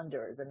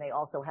calendars, and they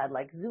also had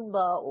like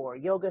Zumba or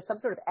yoga, some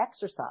sort of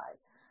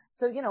exercise.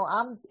 So,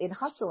 I'm in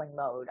hustling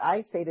mode.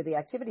 I say to the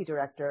activity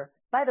director,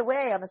 by the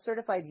way, I'm a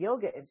certified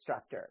yoga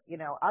instructor.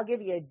 I'll give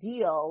you a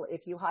deal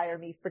if you hire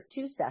me for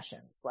 2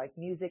 sessions, like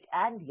music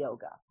and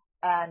yoga.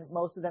 And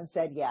most of them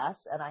said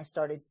yes. And I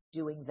started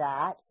doing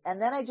that. And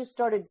then I just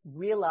started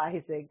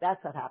realizing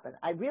that's what happened.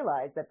 I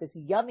realized that this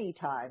yummy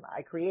time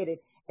I created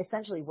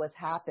essentially was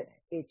happening.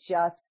 It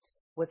just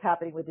was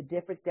happening with a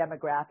different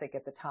demographic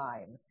at the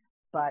time.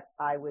 But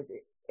I was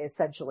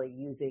essentially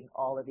using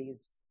all of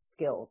these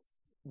skills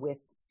with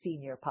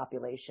senior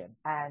population.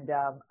 And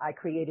I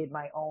created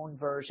my own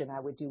version. I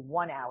would do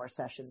 1-hour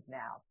sessions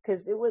now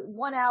because it was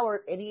 1 hour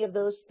of any of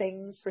those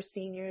things for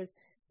seniors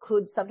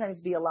could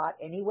sometimes be a lot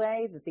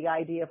anyway. That the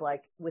idea of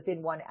like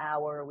within 1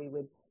 hour, we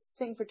would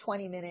sing for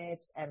 20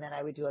 minutes and then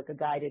I would do like a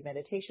guided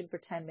meditation for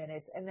 10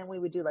 minutes. And then we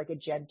would do like a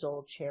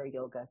gentle chair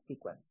yoga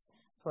sequence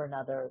for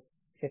another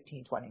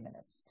 15, 20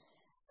 minutes.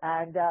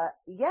 And,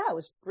 it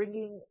was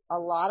bringing a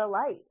lot of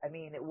light. I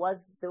mean, there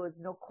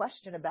was no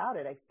question about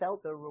it. I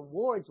felt the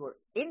rewards were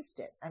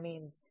instant. I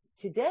mean,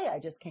 today I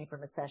just came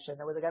from a session.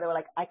 There was a guy that were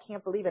like, I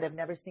can't believe it. I've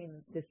never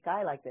seen this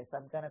guy like this.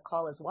 I'm going to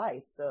call his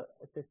wife, the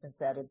assistant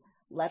said, and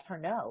let her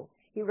know.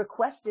 He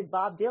requested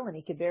Bob Dylan.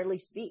 He could barely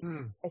speak.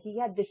 He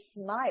had this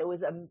smile. It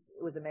was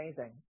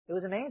amazing. It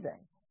was amazing.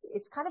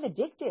 It's kind of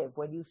addictive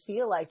when you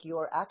feel like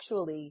you're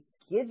actually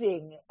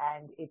giving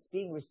and it's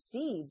being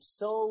received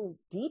so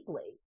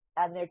deeply.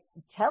 And they're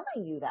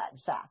telling you that, in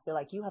fact. They're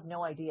like, you have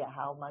no idea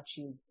how much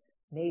you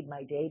made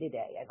my day to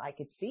day. And I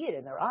could see it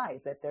in their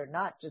eyes that they're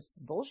not just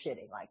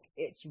bullshitting. Like,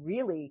 it's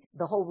really,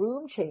 the whole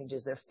room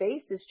changes, their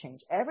faces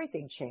change,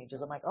 everything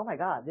changes. I'm like, oh my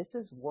God, this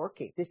is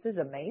working. This is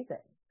amazing.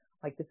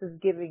 Like, this is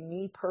giving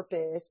me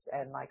purpose,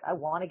 and like, I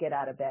want to get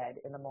out of bed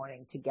in the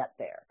morning to get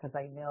there because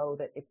I know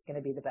that it's going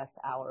to be the best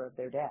hour of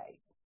their day.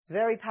 It's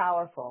very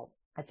powerful.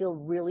 I feel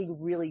really,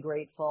 really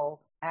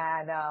grateful,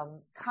 and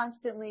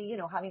constantly,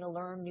 having to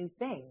learn new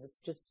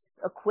things, just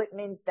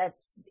equipment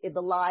that's in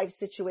the live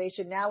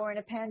situation. Now we're in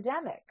a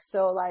pandemic.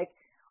 So like,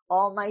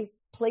 all my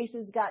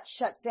places got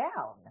shut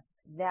down.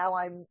 Now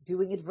I'm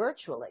doing it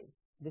virtually.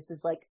 This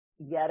is like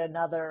yet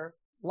another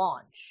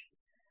launch,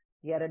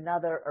 yet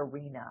another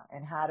arena.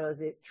 And how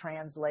does it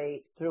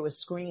translate through a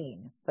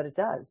screen? But it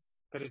does.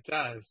 But it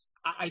does.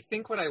 I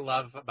think what I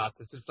love about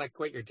this is like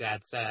what your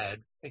dad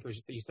said. I think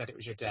you said it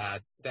was your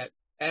dad, that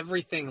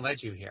everything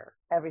led you here.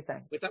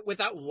 Everything.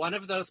 Without one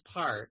of those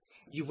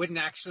parts, you wouldn't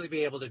actually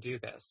be able to do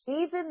this.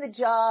 Even the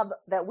job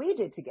that we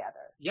did together.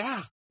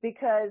 Yeah.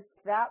 Because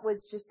that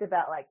was just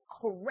about like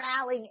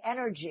corralling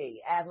energy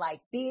and like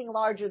being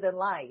larger than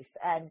life.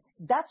 And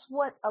that's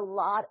what a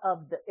lot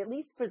of at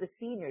least for the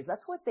seniors,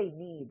 that's what they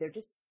need. They're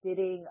just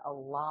sitting a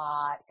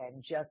lot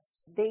and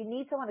they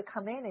need someone to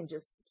come in and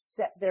just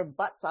set their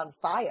butts on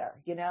fire,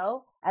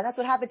 And that's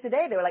what happened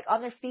today. They were like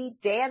on their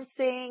feet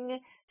dancing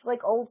to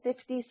like old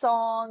 50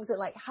 songs and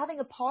like having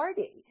a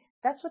party.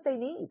 That's what they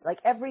need. Like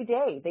every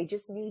day, they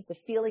just need the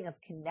feeling of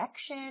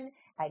connection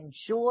and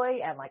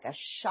joy and like a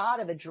shot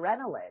of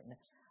adrenaline.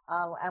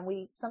 And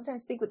we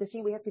sometimes think with the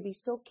scene, we have to be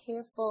so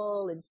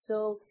careful and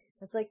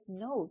it's like,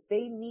 no,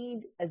 they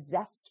need a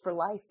zest for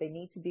life. They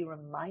need to be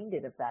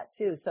reminded of that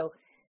too. So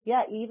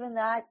yeah, even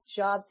that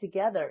job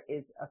together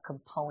is a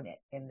component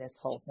in this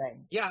whole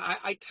thing. Yeah,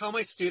 I tell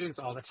my students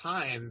all the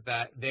time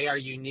that they are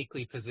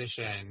uniquely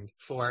positioned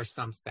for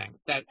something,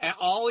 that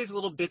all these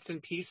little bits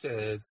and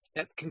pieces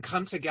that can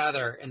come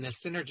together in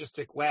this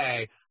synergistic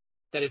way,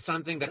 that is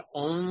something that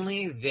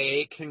only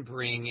they can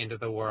bring into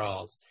the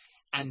world.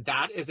 And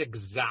that is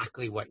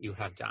exactly what you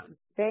have done.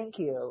 Thank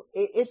you.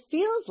 It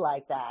feels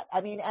like that. I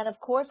mean, and of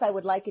course I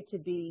would like it to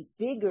be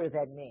bigger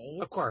than me.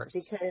 Of course.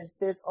 Because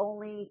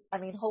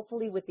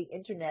hopefully with the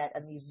internet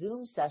and these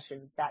Zoom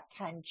sessions, that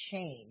can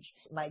change.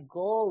 My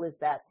goal is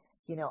that,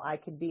 I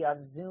could be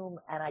on Zoom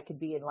and I could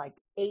be in like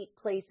 8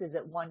 places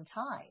at one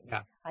time.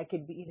 Yeah. I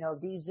could be,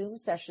 these Zoom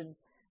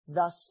sessions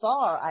thus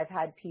far, I've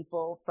had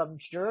people from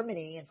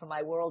Germany and from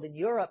my world in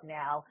Europe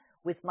now,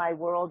 with my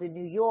world in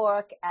New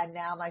York, and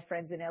now my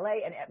friends in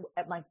LA, and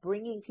at like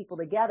bringing people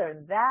together.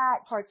 And that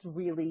part's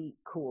really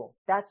cool.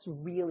 That's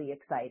really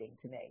exciting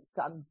to me.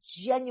 So I'm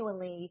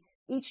genuinely,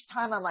 each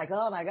time I'm like,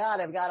 oh my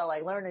God, I've got to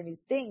like learn a new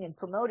thing and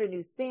promote a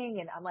new thing.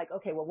 And I'm like,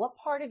 okay, well, what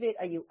part of it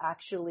are you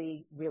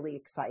actually really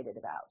excited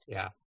about?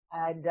 Yeah.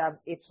 And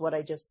it's what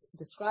I just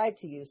described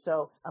to you.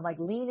 So I'm like,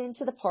 lean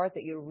into the part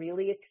that you're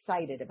really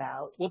excited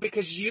about. Well,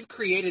 because you've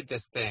created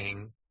this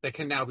thing that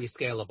can now be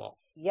scalable.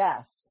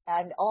 Yes.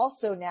 And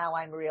also now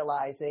I'm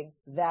realizing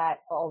that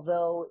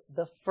although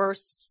the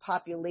first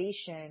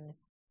population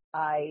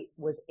I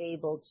was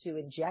able to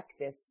inject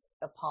this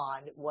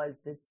upon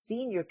was the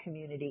senior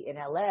community in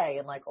LA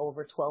and like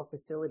over 12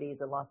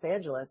 facilities in Los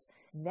Angeles,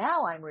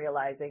 now I'm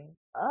realizing,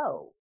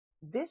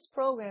 this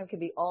program can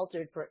be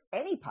altered for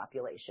any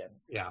population.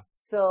 Yeah.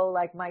 So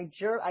like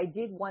I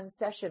did one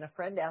session, a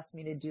friend asked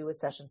me to do a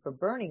session for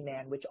Burning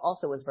Man, which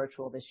also was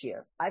virtual this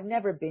year. I've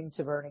never been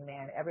to Burning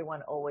Man.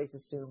 Everyone always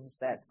assumes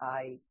that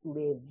I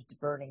lived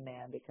Burning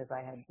Man because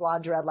I had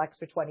blonde dreadlocks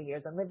for 20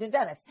 years and lived in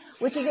Venice,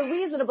 which is a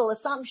reasonable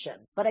assumption,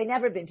 but I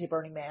never been to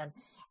Burning Man.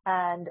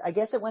 And I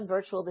guess it went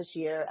virtual this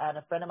year, and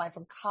a friend of mine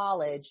from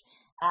college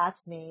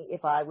asked me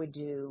if I would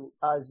do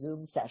a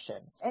Zoom session.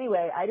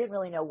 Anyway, I didn't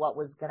really know what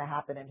was going to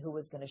happen and who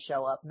was going to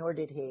show up, nor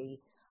did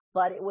he.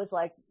 But it was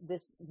like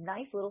this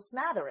nice little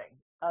smattering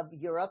of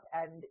Europe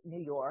and New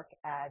York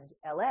and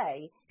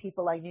LA,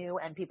 people I knew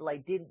and people I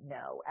didn't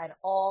know, and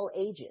all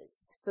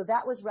ages. So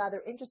that was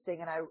rather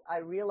interesting. And I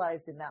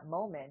realized in that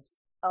moment,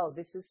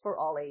 this is for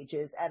all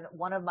ages. And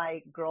one of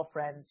my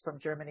girlfriends from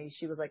Germany,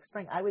 she was like,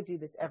 Spring, I would do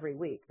this every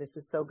week. This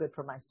is so good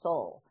for my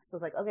soul. So I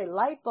was like, okay,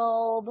 light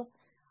bulb.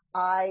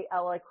 I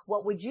like,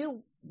 what would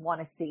you want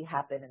to see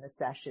happen in the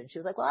session? She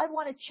was like, well, I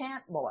want to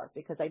chant more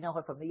because I know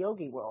her from the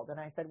yogi world. And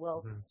I said,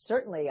 well,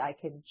 certainly I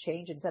can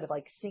change instead of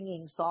like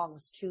singing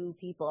songs to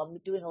people. I'm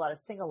doing a lot of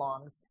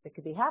sing-alongs. It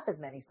could be half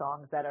as many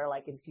songs that are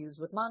like infused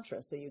with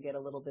mantra. So you get a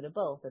little bit of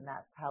both. And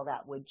that's how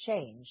that would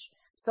change.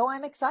 So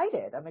I'm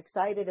excited. I'm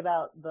excited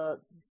about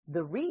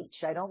the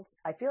reach. I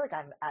feel like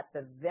I'm at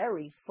the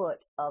very foot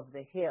of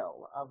the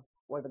hill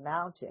or the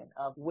mountain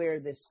of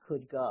where this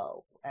could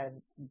go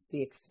and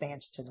the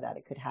expansion that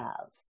it could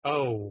have.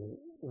 Oh,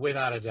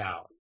 without a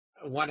doubt.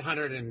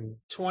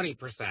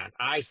 120%.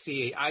 I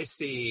see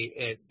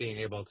it being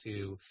able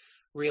to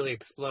really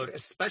explode,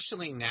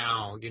 especially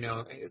now.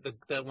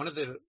 One of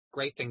the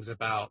great things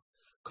about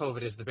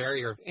COVID is the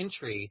barrier of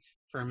entry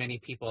for many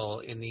people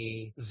in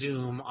the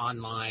Zoom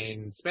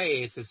online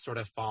space has sort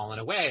of fallen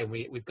away. And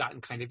we've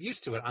gotten kind of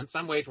used to it. On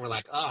some ways, we're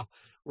like,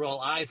 roll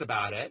eyes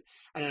about it.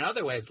 And in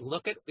other ways,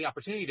 look at the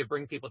opportunity to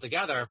bring people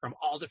together from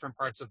all different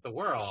parts of the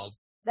world.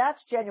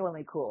 That's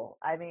genuinely cool.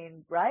 I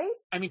mean, right?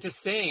 I mean, to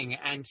sing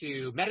and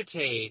to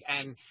meditate.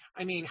 And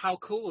I mean, how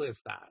cool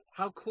is that?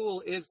 How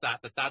cool is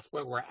that that's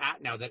where we're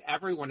at now, that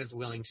everyone is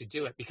willing to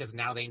do it because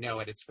now they know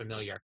it, it's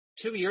familiar.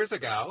 2 years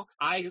ago,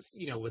 I,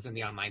 was in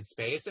the online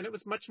space, and it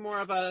was much more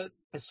of a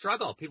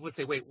struggle. People would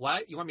say, wait,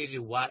 what? You want me to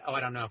do what? Oh, I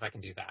don't know if I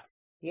can do that.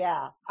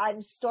 Yeah,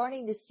 I'm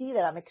starting to see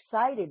that. I'm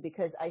excited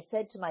because I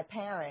said to my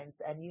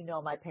parents, and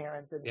my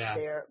parents, and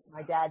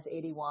my dad's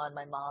 81,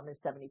 my mom is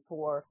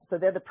 74. So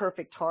they're the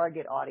perfect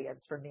target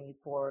audience for me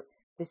for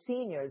the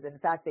seniors. In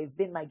fact, they've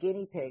been my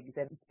guinea pigs,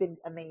 and it's been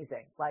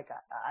amazing. Like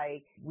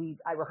I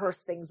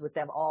rehearse things with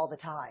them all the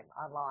time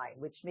online,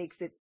 which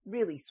makes it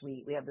really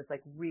sweet. We have this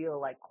like real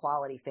like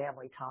quality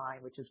family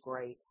time, which is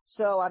great.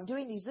 So I'm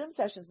doing these Zoom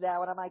sessions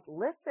now, and I'm like,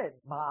 listen,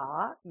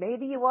 Ma,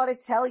 maybe you want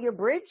to tell your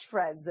bridge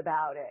friends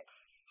about it.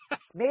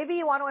 Maybe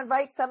you want to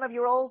invite some of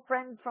your old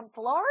friends from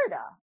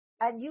Florida,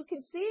 and you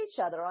can see each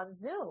other on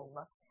Zoom.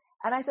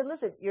 And I said,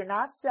 listen, you're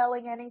not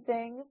selling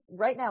anything.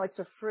 Right now it's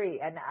for free.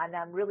 And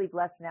I'm really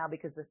blessed now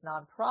because this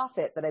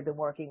nonprofit that I've been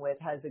working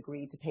with has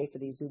agreed to pay for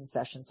these Zoom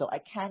sessions. So I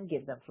can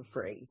give them for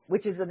free,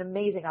 which is an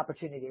amazing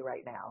opportunity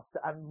right now. So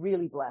I'm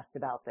really blessed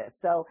about this.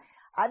 So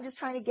I'm just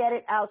trying to get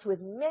it out to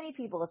as many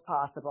people as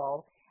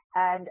possible.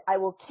 And I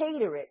will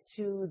cater it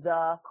to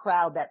the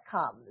crowd that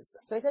comes.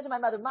 So I said to my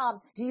mother, Mom,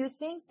 do you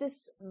think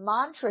this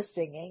mantra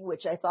singing,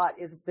 which I thought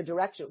is the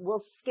direction, will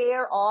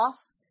scare off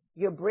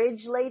your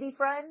bridge lady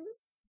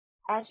friends?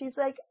 And she's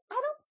like, I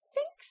don't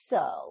think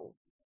so.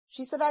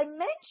 She said, I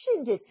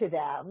mentioned it to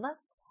them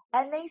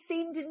and they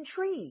seemed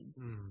intrigued.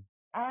 And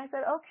I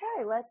said,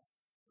 okay,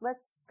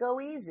 let's go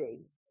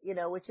easy.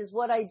 Which is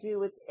what I do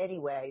with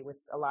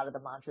a lot of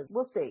the mantras.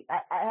 We'll see.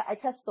 I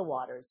test the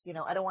waters.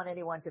 I don't want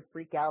anyone to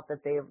freak out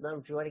that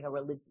they're joining a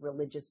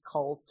religious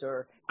cult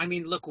or. I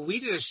mean, look, we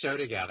did a show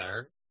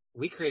together.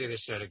 We created a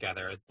show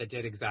together that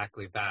did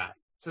exactly that.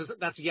 So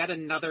that's yet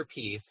another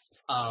piece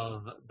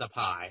of the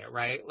pie,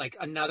 right? Like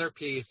another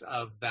piece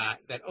of that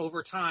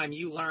over time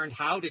you learned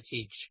how to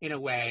teach in a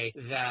way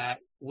that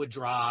would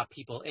draw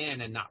people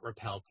in and not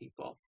repel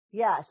people.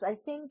 Yes, I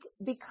think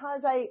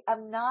because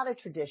I'm not a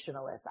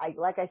traditionalist.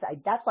 Like I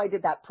said, that's why I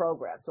did that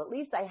program. So at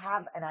least I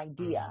have an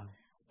idea,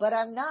 but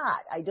I'm not.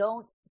 I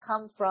don't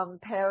come from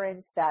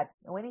parents that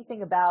know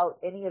anything about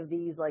any of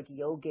these like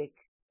yogic,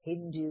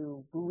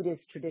 Hindu,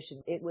 Buddhist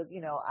traditions. It was,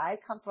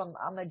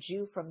 I'm a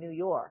Jew from New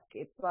York.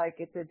 It's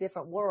a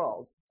different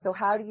world. So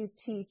how do you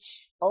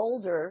teach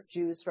older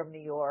Jews from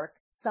New York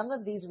some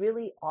of these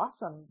really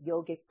awesome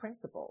yogic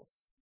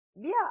principles?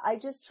 Yeah, I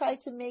just try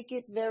to make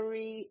it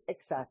very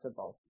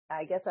accessible.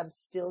 I guess I'm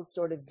still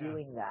sort of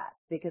doing that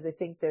because I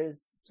think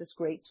there's just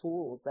great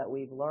tools that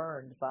we've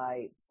learned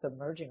by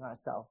submerging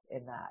ourselves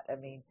in that. I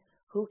mean,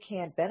 who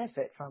can't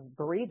benefit from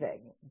breathing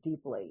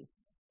deeply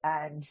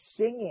and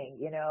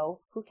singing,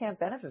 who can't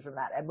benefit from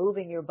that and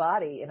moving your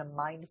body in a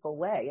mindful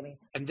way? I mean,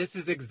 and this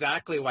is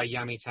exactly why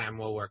Yummy Time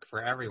will work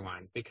for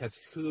everyone, because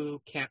who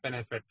can't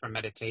benefit from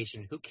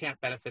meditation? Who can't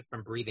benefit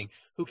from breathing?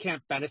 Who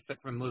can't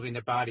benefit from moving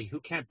their body? Who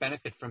can't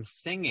benefit from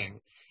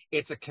singing?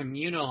 It's a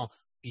communal,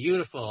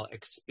 beautiful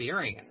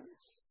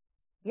experience.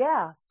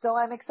 Yeah, so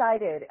I'm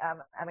excited.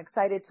 I'm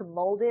excited to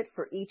mold it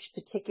for each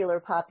particular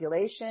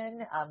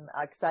population. I'm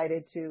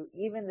excited to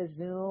even the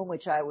Zoom,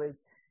 which I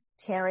was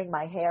tearing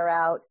my hair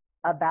out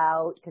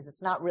about because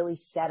it's not really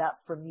set up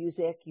for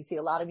music. You see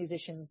a lot of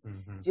musicians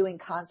doing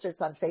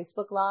concerts on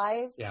Facebook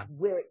Live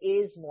where it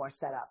is more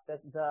set up.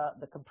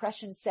 The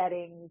compression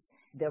settings,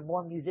 they're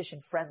more musician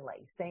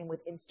friendly. Same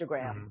with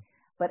Instagram.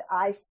 But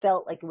I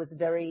felt like it was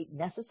very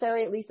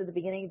necessary, at least at the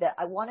beginning, that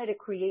I wanted to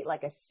create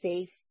like a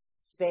safe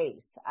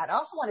space. I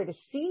also wanted to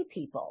see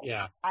people.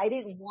 Yeah. I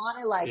didn't want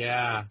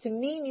to to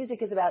me,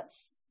 music is about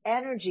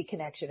energy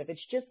connection. If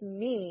it's just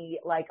me,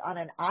 like on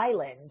an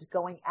island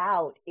going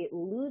out, it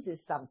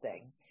loses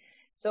something.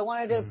 So I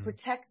wanted to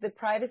protect the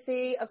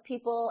privacy of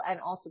people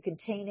and also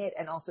contain it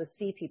and also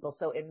see people.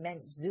 So it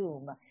meant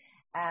Zoom.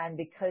 And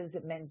because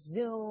it meant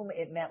Zoom,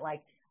 it meant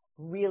like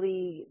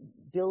really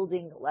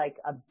building like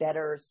a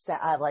better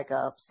like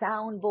a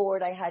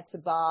soundboard I had to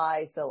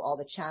buy. So all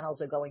the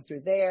channels are going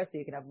through there. So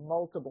you can have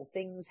multiple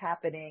things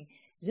happening.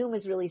 Zoom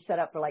is really set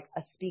up for like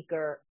a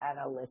speaker and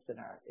a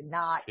listener,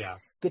 not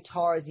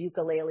guitars,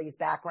 ukuleles,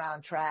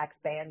 background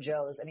tracks,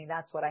 banjos. I mean,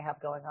 that's what I have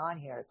going on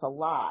here. It's a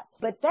lot.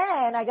 But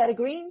then I got a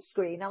green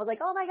screen. I was like,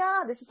 oh my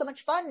God, this is so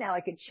much fun now.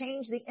 I could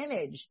change the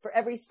image for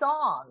every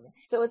song.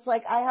 So it's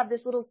like I have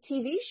this little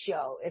TV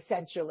show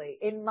essentially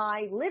in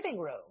my living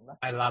room.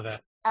 I love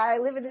it. I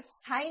live in this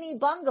tiny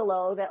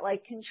bungalow that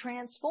like can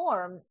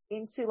transform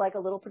into like a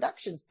little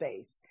production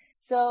space.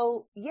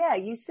 So yeah,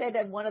 you said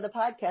at one of the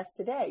podcasts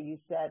today, you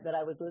said that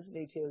I was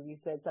listening to, you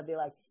said something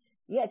like,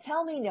 yeah,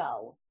 tell me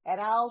no,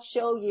 and I'll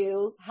show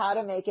you how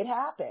to make it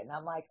happen.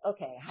 I'm like,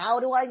 okay, how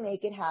do I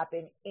make it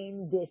happen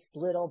in this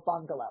little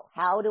bungalow?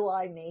 How do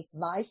I make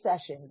my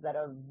sessions that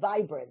are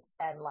vibrant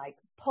and like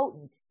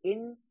potent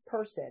in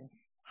person?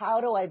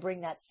 How do I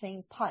bring that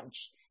same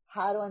punch?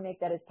 How do I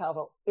make that as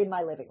powerful in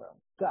my living room?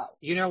 Go.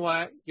 You know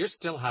what? You're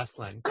still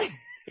hustling.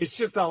 It's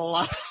just a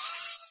lot.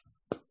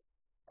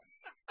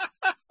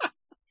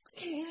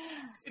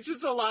 It's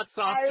just a lot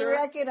softer.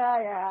 I reckon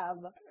I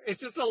am.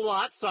 It's just a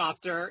lot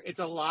softer. It's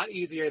a lot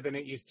easier than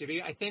it used to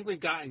be. I think we've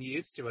gotten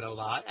used to it a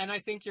lot. And I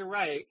think you're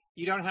right.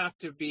 You don't have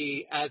to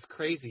be as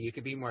crazy. You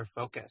could be more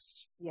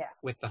focused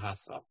with the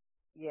hustle.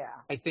 Yeah.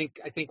 I think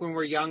when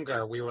we're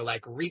younger, we were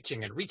like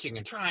reaching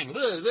and trying.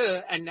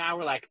 And now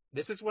we're like,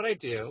 this is what I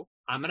do.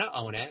 I'm going to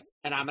own it.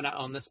 And I'm going to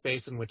own the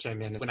space in which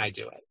I'm in when I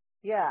do it.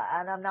 Yeah.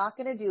 And I'm not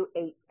going to do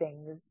 8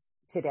 things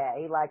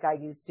today like I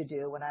used to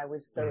do when I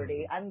was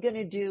 30. I'm going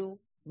to do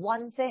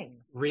one thing.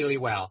 Really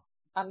well.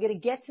 I'm going to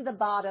get to the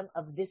bottom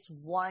of this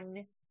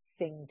one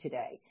thing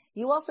today.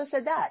 You also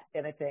said that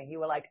in a thing. You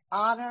were like,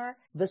 honor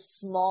the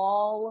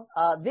small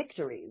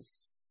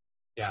victories.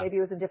 Yeah. Maybe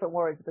it was in different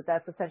words, but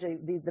that's essentially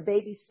the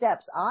baby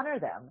steps. Honor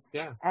them.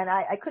 Yeah. And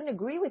I couldn't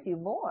agree with you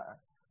more.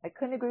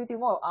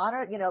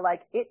 Honor,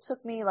 like it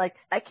took me like,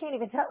 I can't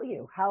even tell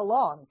you how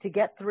long to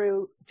get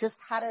through just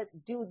how to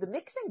do the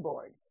mixing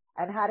board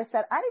and how to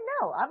set. I didn't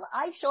know.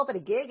 I show up at a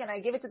gig and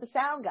I give it to the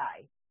sound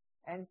guy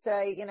and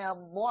say,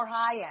 more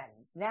high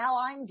ends. Now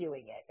I'm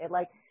doing it.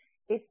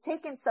 It's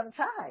taken some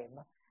time,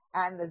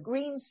 and the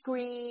green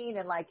screen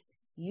and like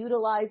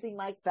utilizing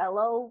my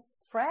fellow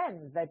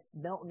friends that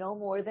know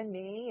more than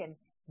me and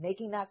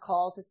making that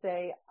call to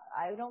say,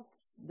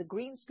 the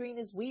green screen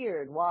is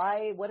weird.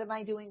 Why? What am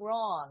I doing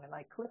wrong? And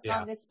like, click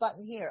on this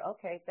button here.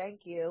 Okay.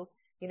 Thank you.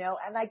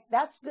 And like,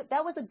 that's good.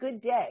 That was a good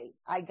day.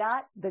 I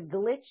got the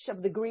glitch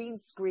of the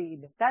green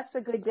screen. That's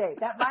a good day.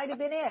 That might have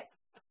been it.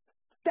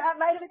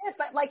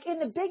 But like in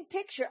the big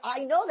picture,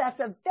 I know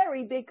that's a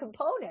very big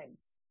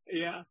component.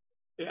 Yeah.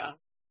 Yeah.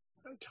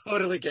 I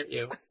totally get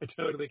you.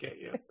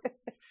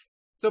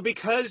 So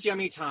because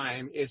Yummy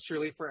Time is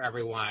truly for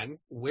everyone,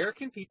 where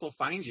can people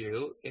find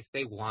you if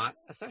they want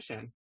a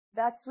session?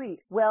 That's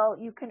sweet. Well,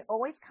 you can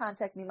always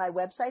contact me. My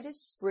website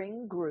is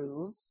Spring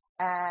Groove,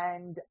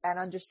 and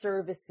under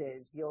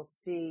services, you'll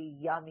see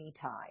Yummy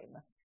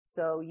Time.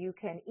 So you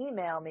can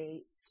email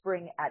me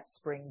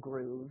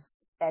spring@springgroove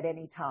at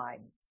any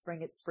time,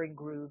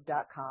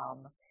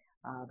 spring@springgroove.com.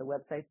 The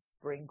website's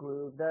Spring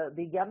Groove.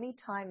 The Yummy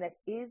Time that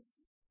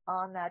is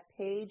on that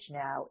page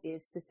now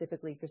is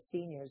specifically for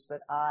seniors,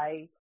 but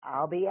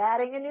I'll be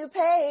adding a new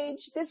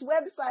page. This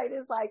website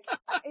is like,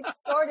 it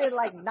started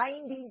like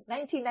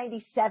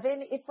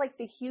 1997. It's like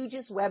the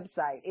hugest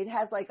website. It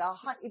has like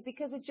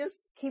because it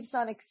just keeps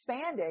on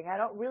expanding. I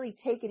don't really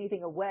take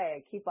anything away.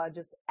 I keep on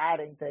just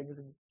adding things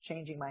and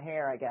changing my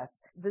hair, I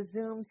guess. The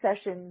Zoom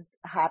sessions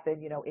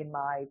happen, in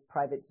my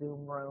private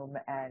Zoom room,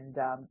 and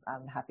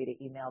I'm happy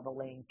to email the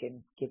link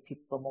and give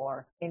people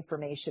more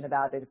information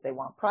about it if they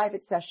want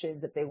private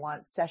sessions, if they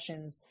want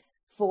sessions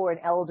for an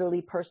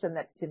elderly person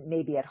that's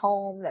maybe at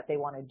home that they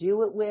want to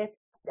do it with.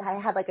 I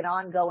had like an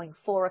ongoing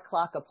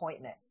 4:00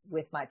 appointment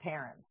with my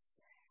parents.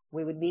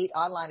 We would meet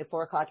online at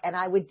 4:00 and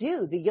I would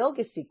do the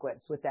yoga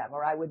sequence with them,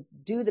 or I would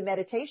do the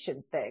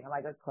meditation thing. I'm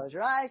like, close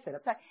your eyes, sit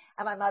up tight.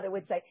 And my mother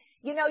would say,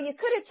 you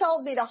could have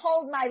told me to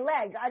hold my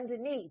leg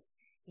underneath.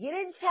 You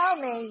didn't tell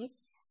me.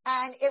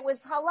 And it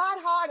was a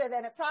lot harder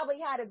than it probably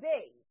had to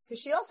be,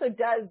 because she also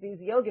does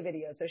these yoga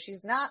videos. So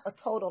she's not a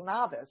total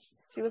novice.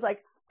 She was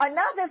like,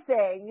 another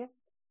thing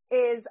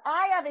is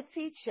I have a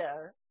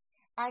teacher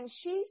and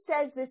she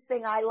says this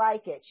thing, I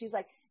like it. She's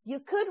like,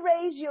 you could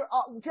raise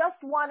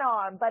just one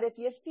arm, but if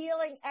you're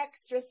feeling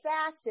extra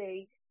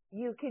sassy,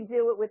 you can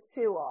do it with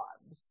 2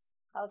 arms.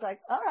 I was like,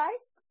 all right,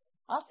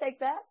 I'll take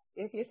that.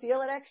 If you're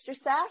feeling extra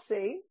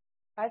sassy,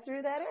 I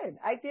threw that in.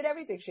 I did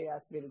everything she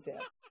asked me to do.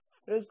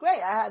 It was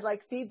great. I had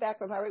like feedback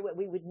from her.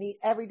 We would meet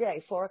every day,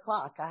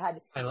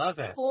 4:00. I love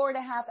it.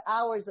 4.5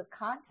 hours of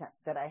content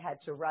that I had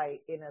to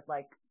write in it,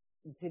 like,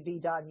 to be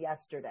done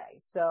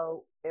yesterday.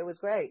 So it was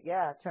great.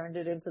 Yeah. Turned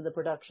it into the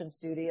production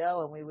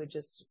studio and we would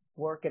just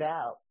work it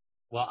out.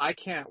 Well, I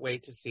can't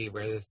wait to see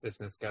where this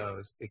business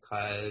goes,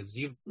 because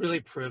you've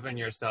really proven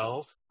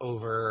yourself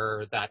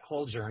over that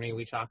whole journey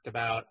we talked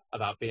about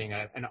being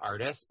an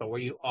artist, but where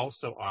you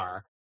also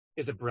are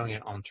is a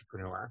brilliant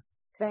entrepreneur.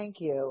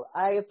 Thank you.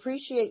 I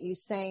appreciate you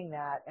saying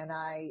that. And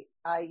I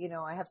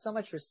have so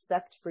much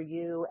respect for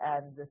you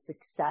and the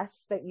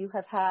success that you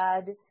have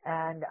had.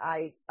 And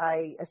I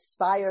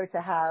aspire to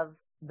have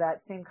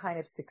that same kind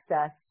of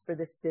success for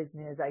this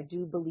business. I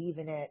do believe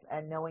in it,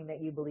 and knowing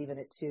that you believe in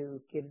it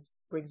too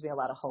brings me a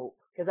lot of hope,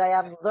 because I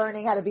am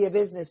learning how to be a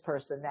business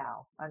person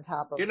now on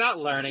top of. You're not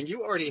learning.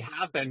 You already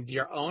have been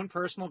your own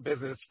personal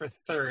business for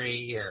 30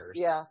 years.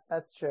 Yeah,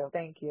 that's true.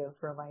 Thank you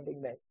for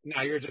reminding me.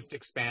 Now you're just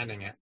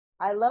expanding it.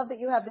 I love that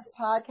you have this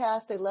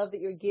podcast. I love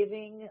that you're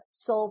giving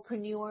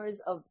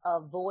soulpreneurs a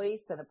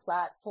voice and a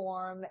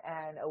platform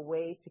and a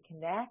way to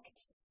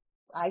connect.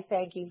 I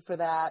thank you for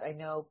that. I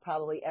know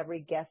probably every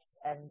guest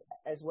and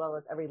as well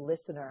as every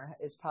listener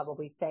is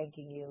probably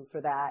thanking you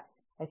for that.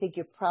 I think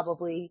you're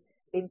probably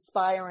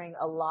inspiring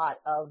a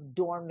lot of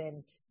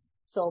dormant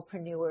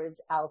soulpreneurs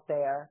out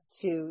there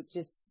to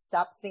just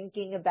stop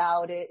thinking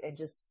about it and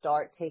just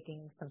start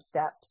taking some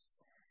steps.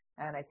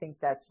 And I think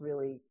that's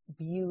really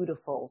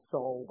beautiful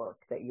soul work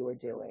that you are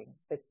doing.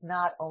 It's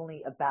not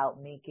only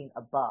about making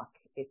a buck,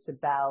 it's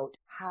about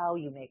how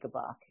you make a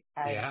buck.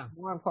 And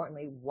more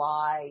importantly,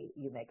 why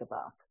you make a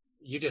buck.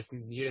 You just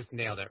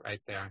nailed it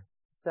right there.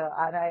 So,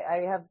 and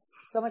I have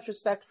so much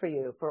respect for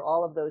you for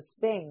all of those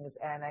things.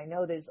 And I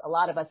know there's a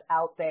lot of us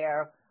out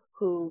there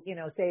who, you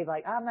know, say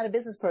like, I'm not a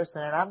business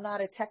person and I'm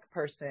not a tech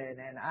person.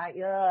 And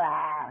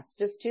it's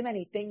just too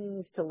many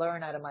things to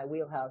learn out of my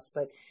wheelhouse.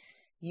 But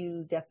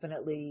you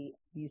definitely,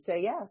 you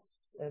say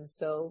yes. And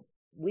so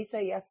we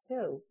say yes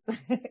too.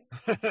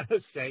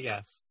 Say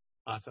yes.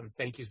 Awesome.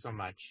 Thank you so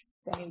much.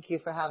 Thank you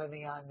for having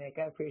me on, Nick.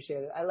 I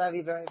appreciate it. I love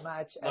you very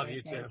much. Love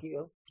you too. Thank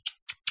you.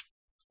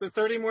 For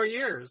 30 more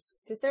years.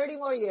 To 30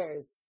 more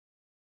years.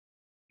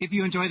 If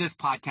you enjoy this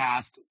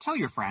podcast, tell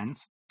your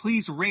friends.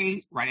 Please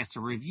rate, write us a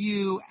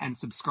review, and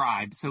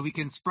subscribe so we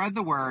can spread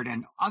the word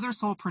and other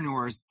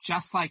soulpreneurs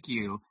just like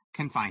you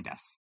can find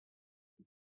us.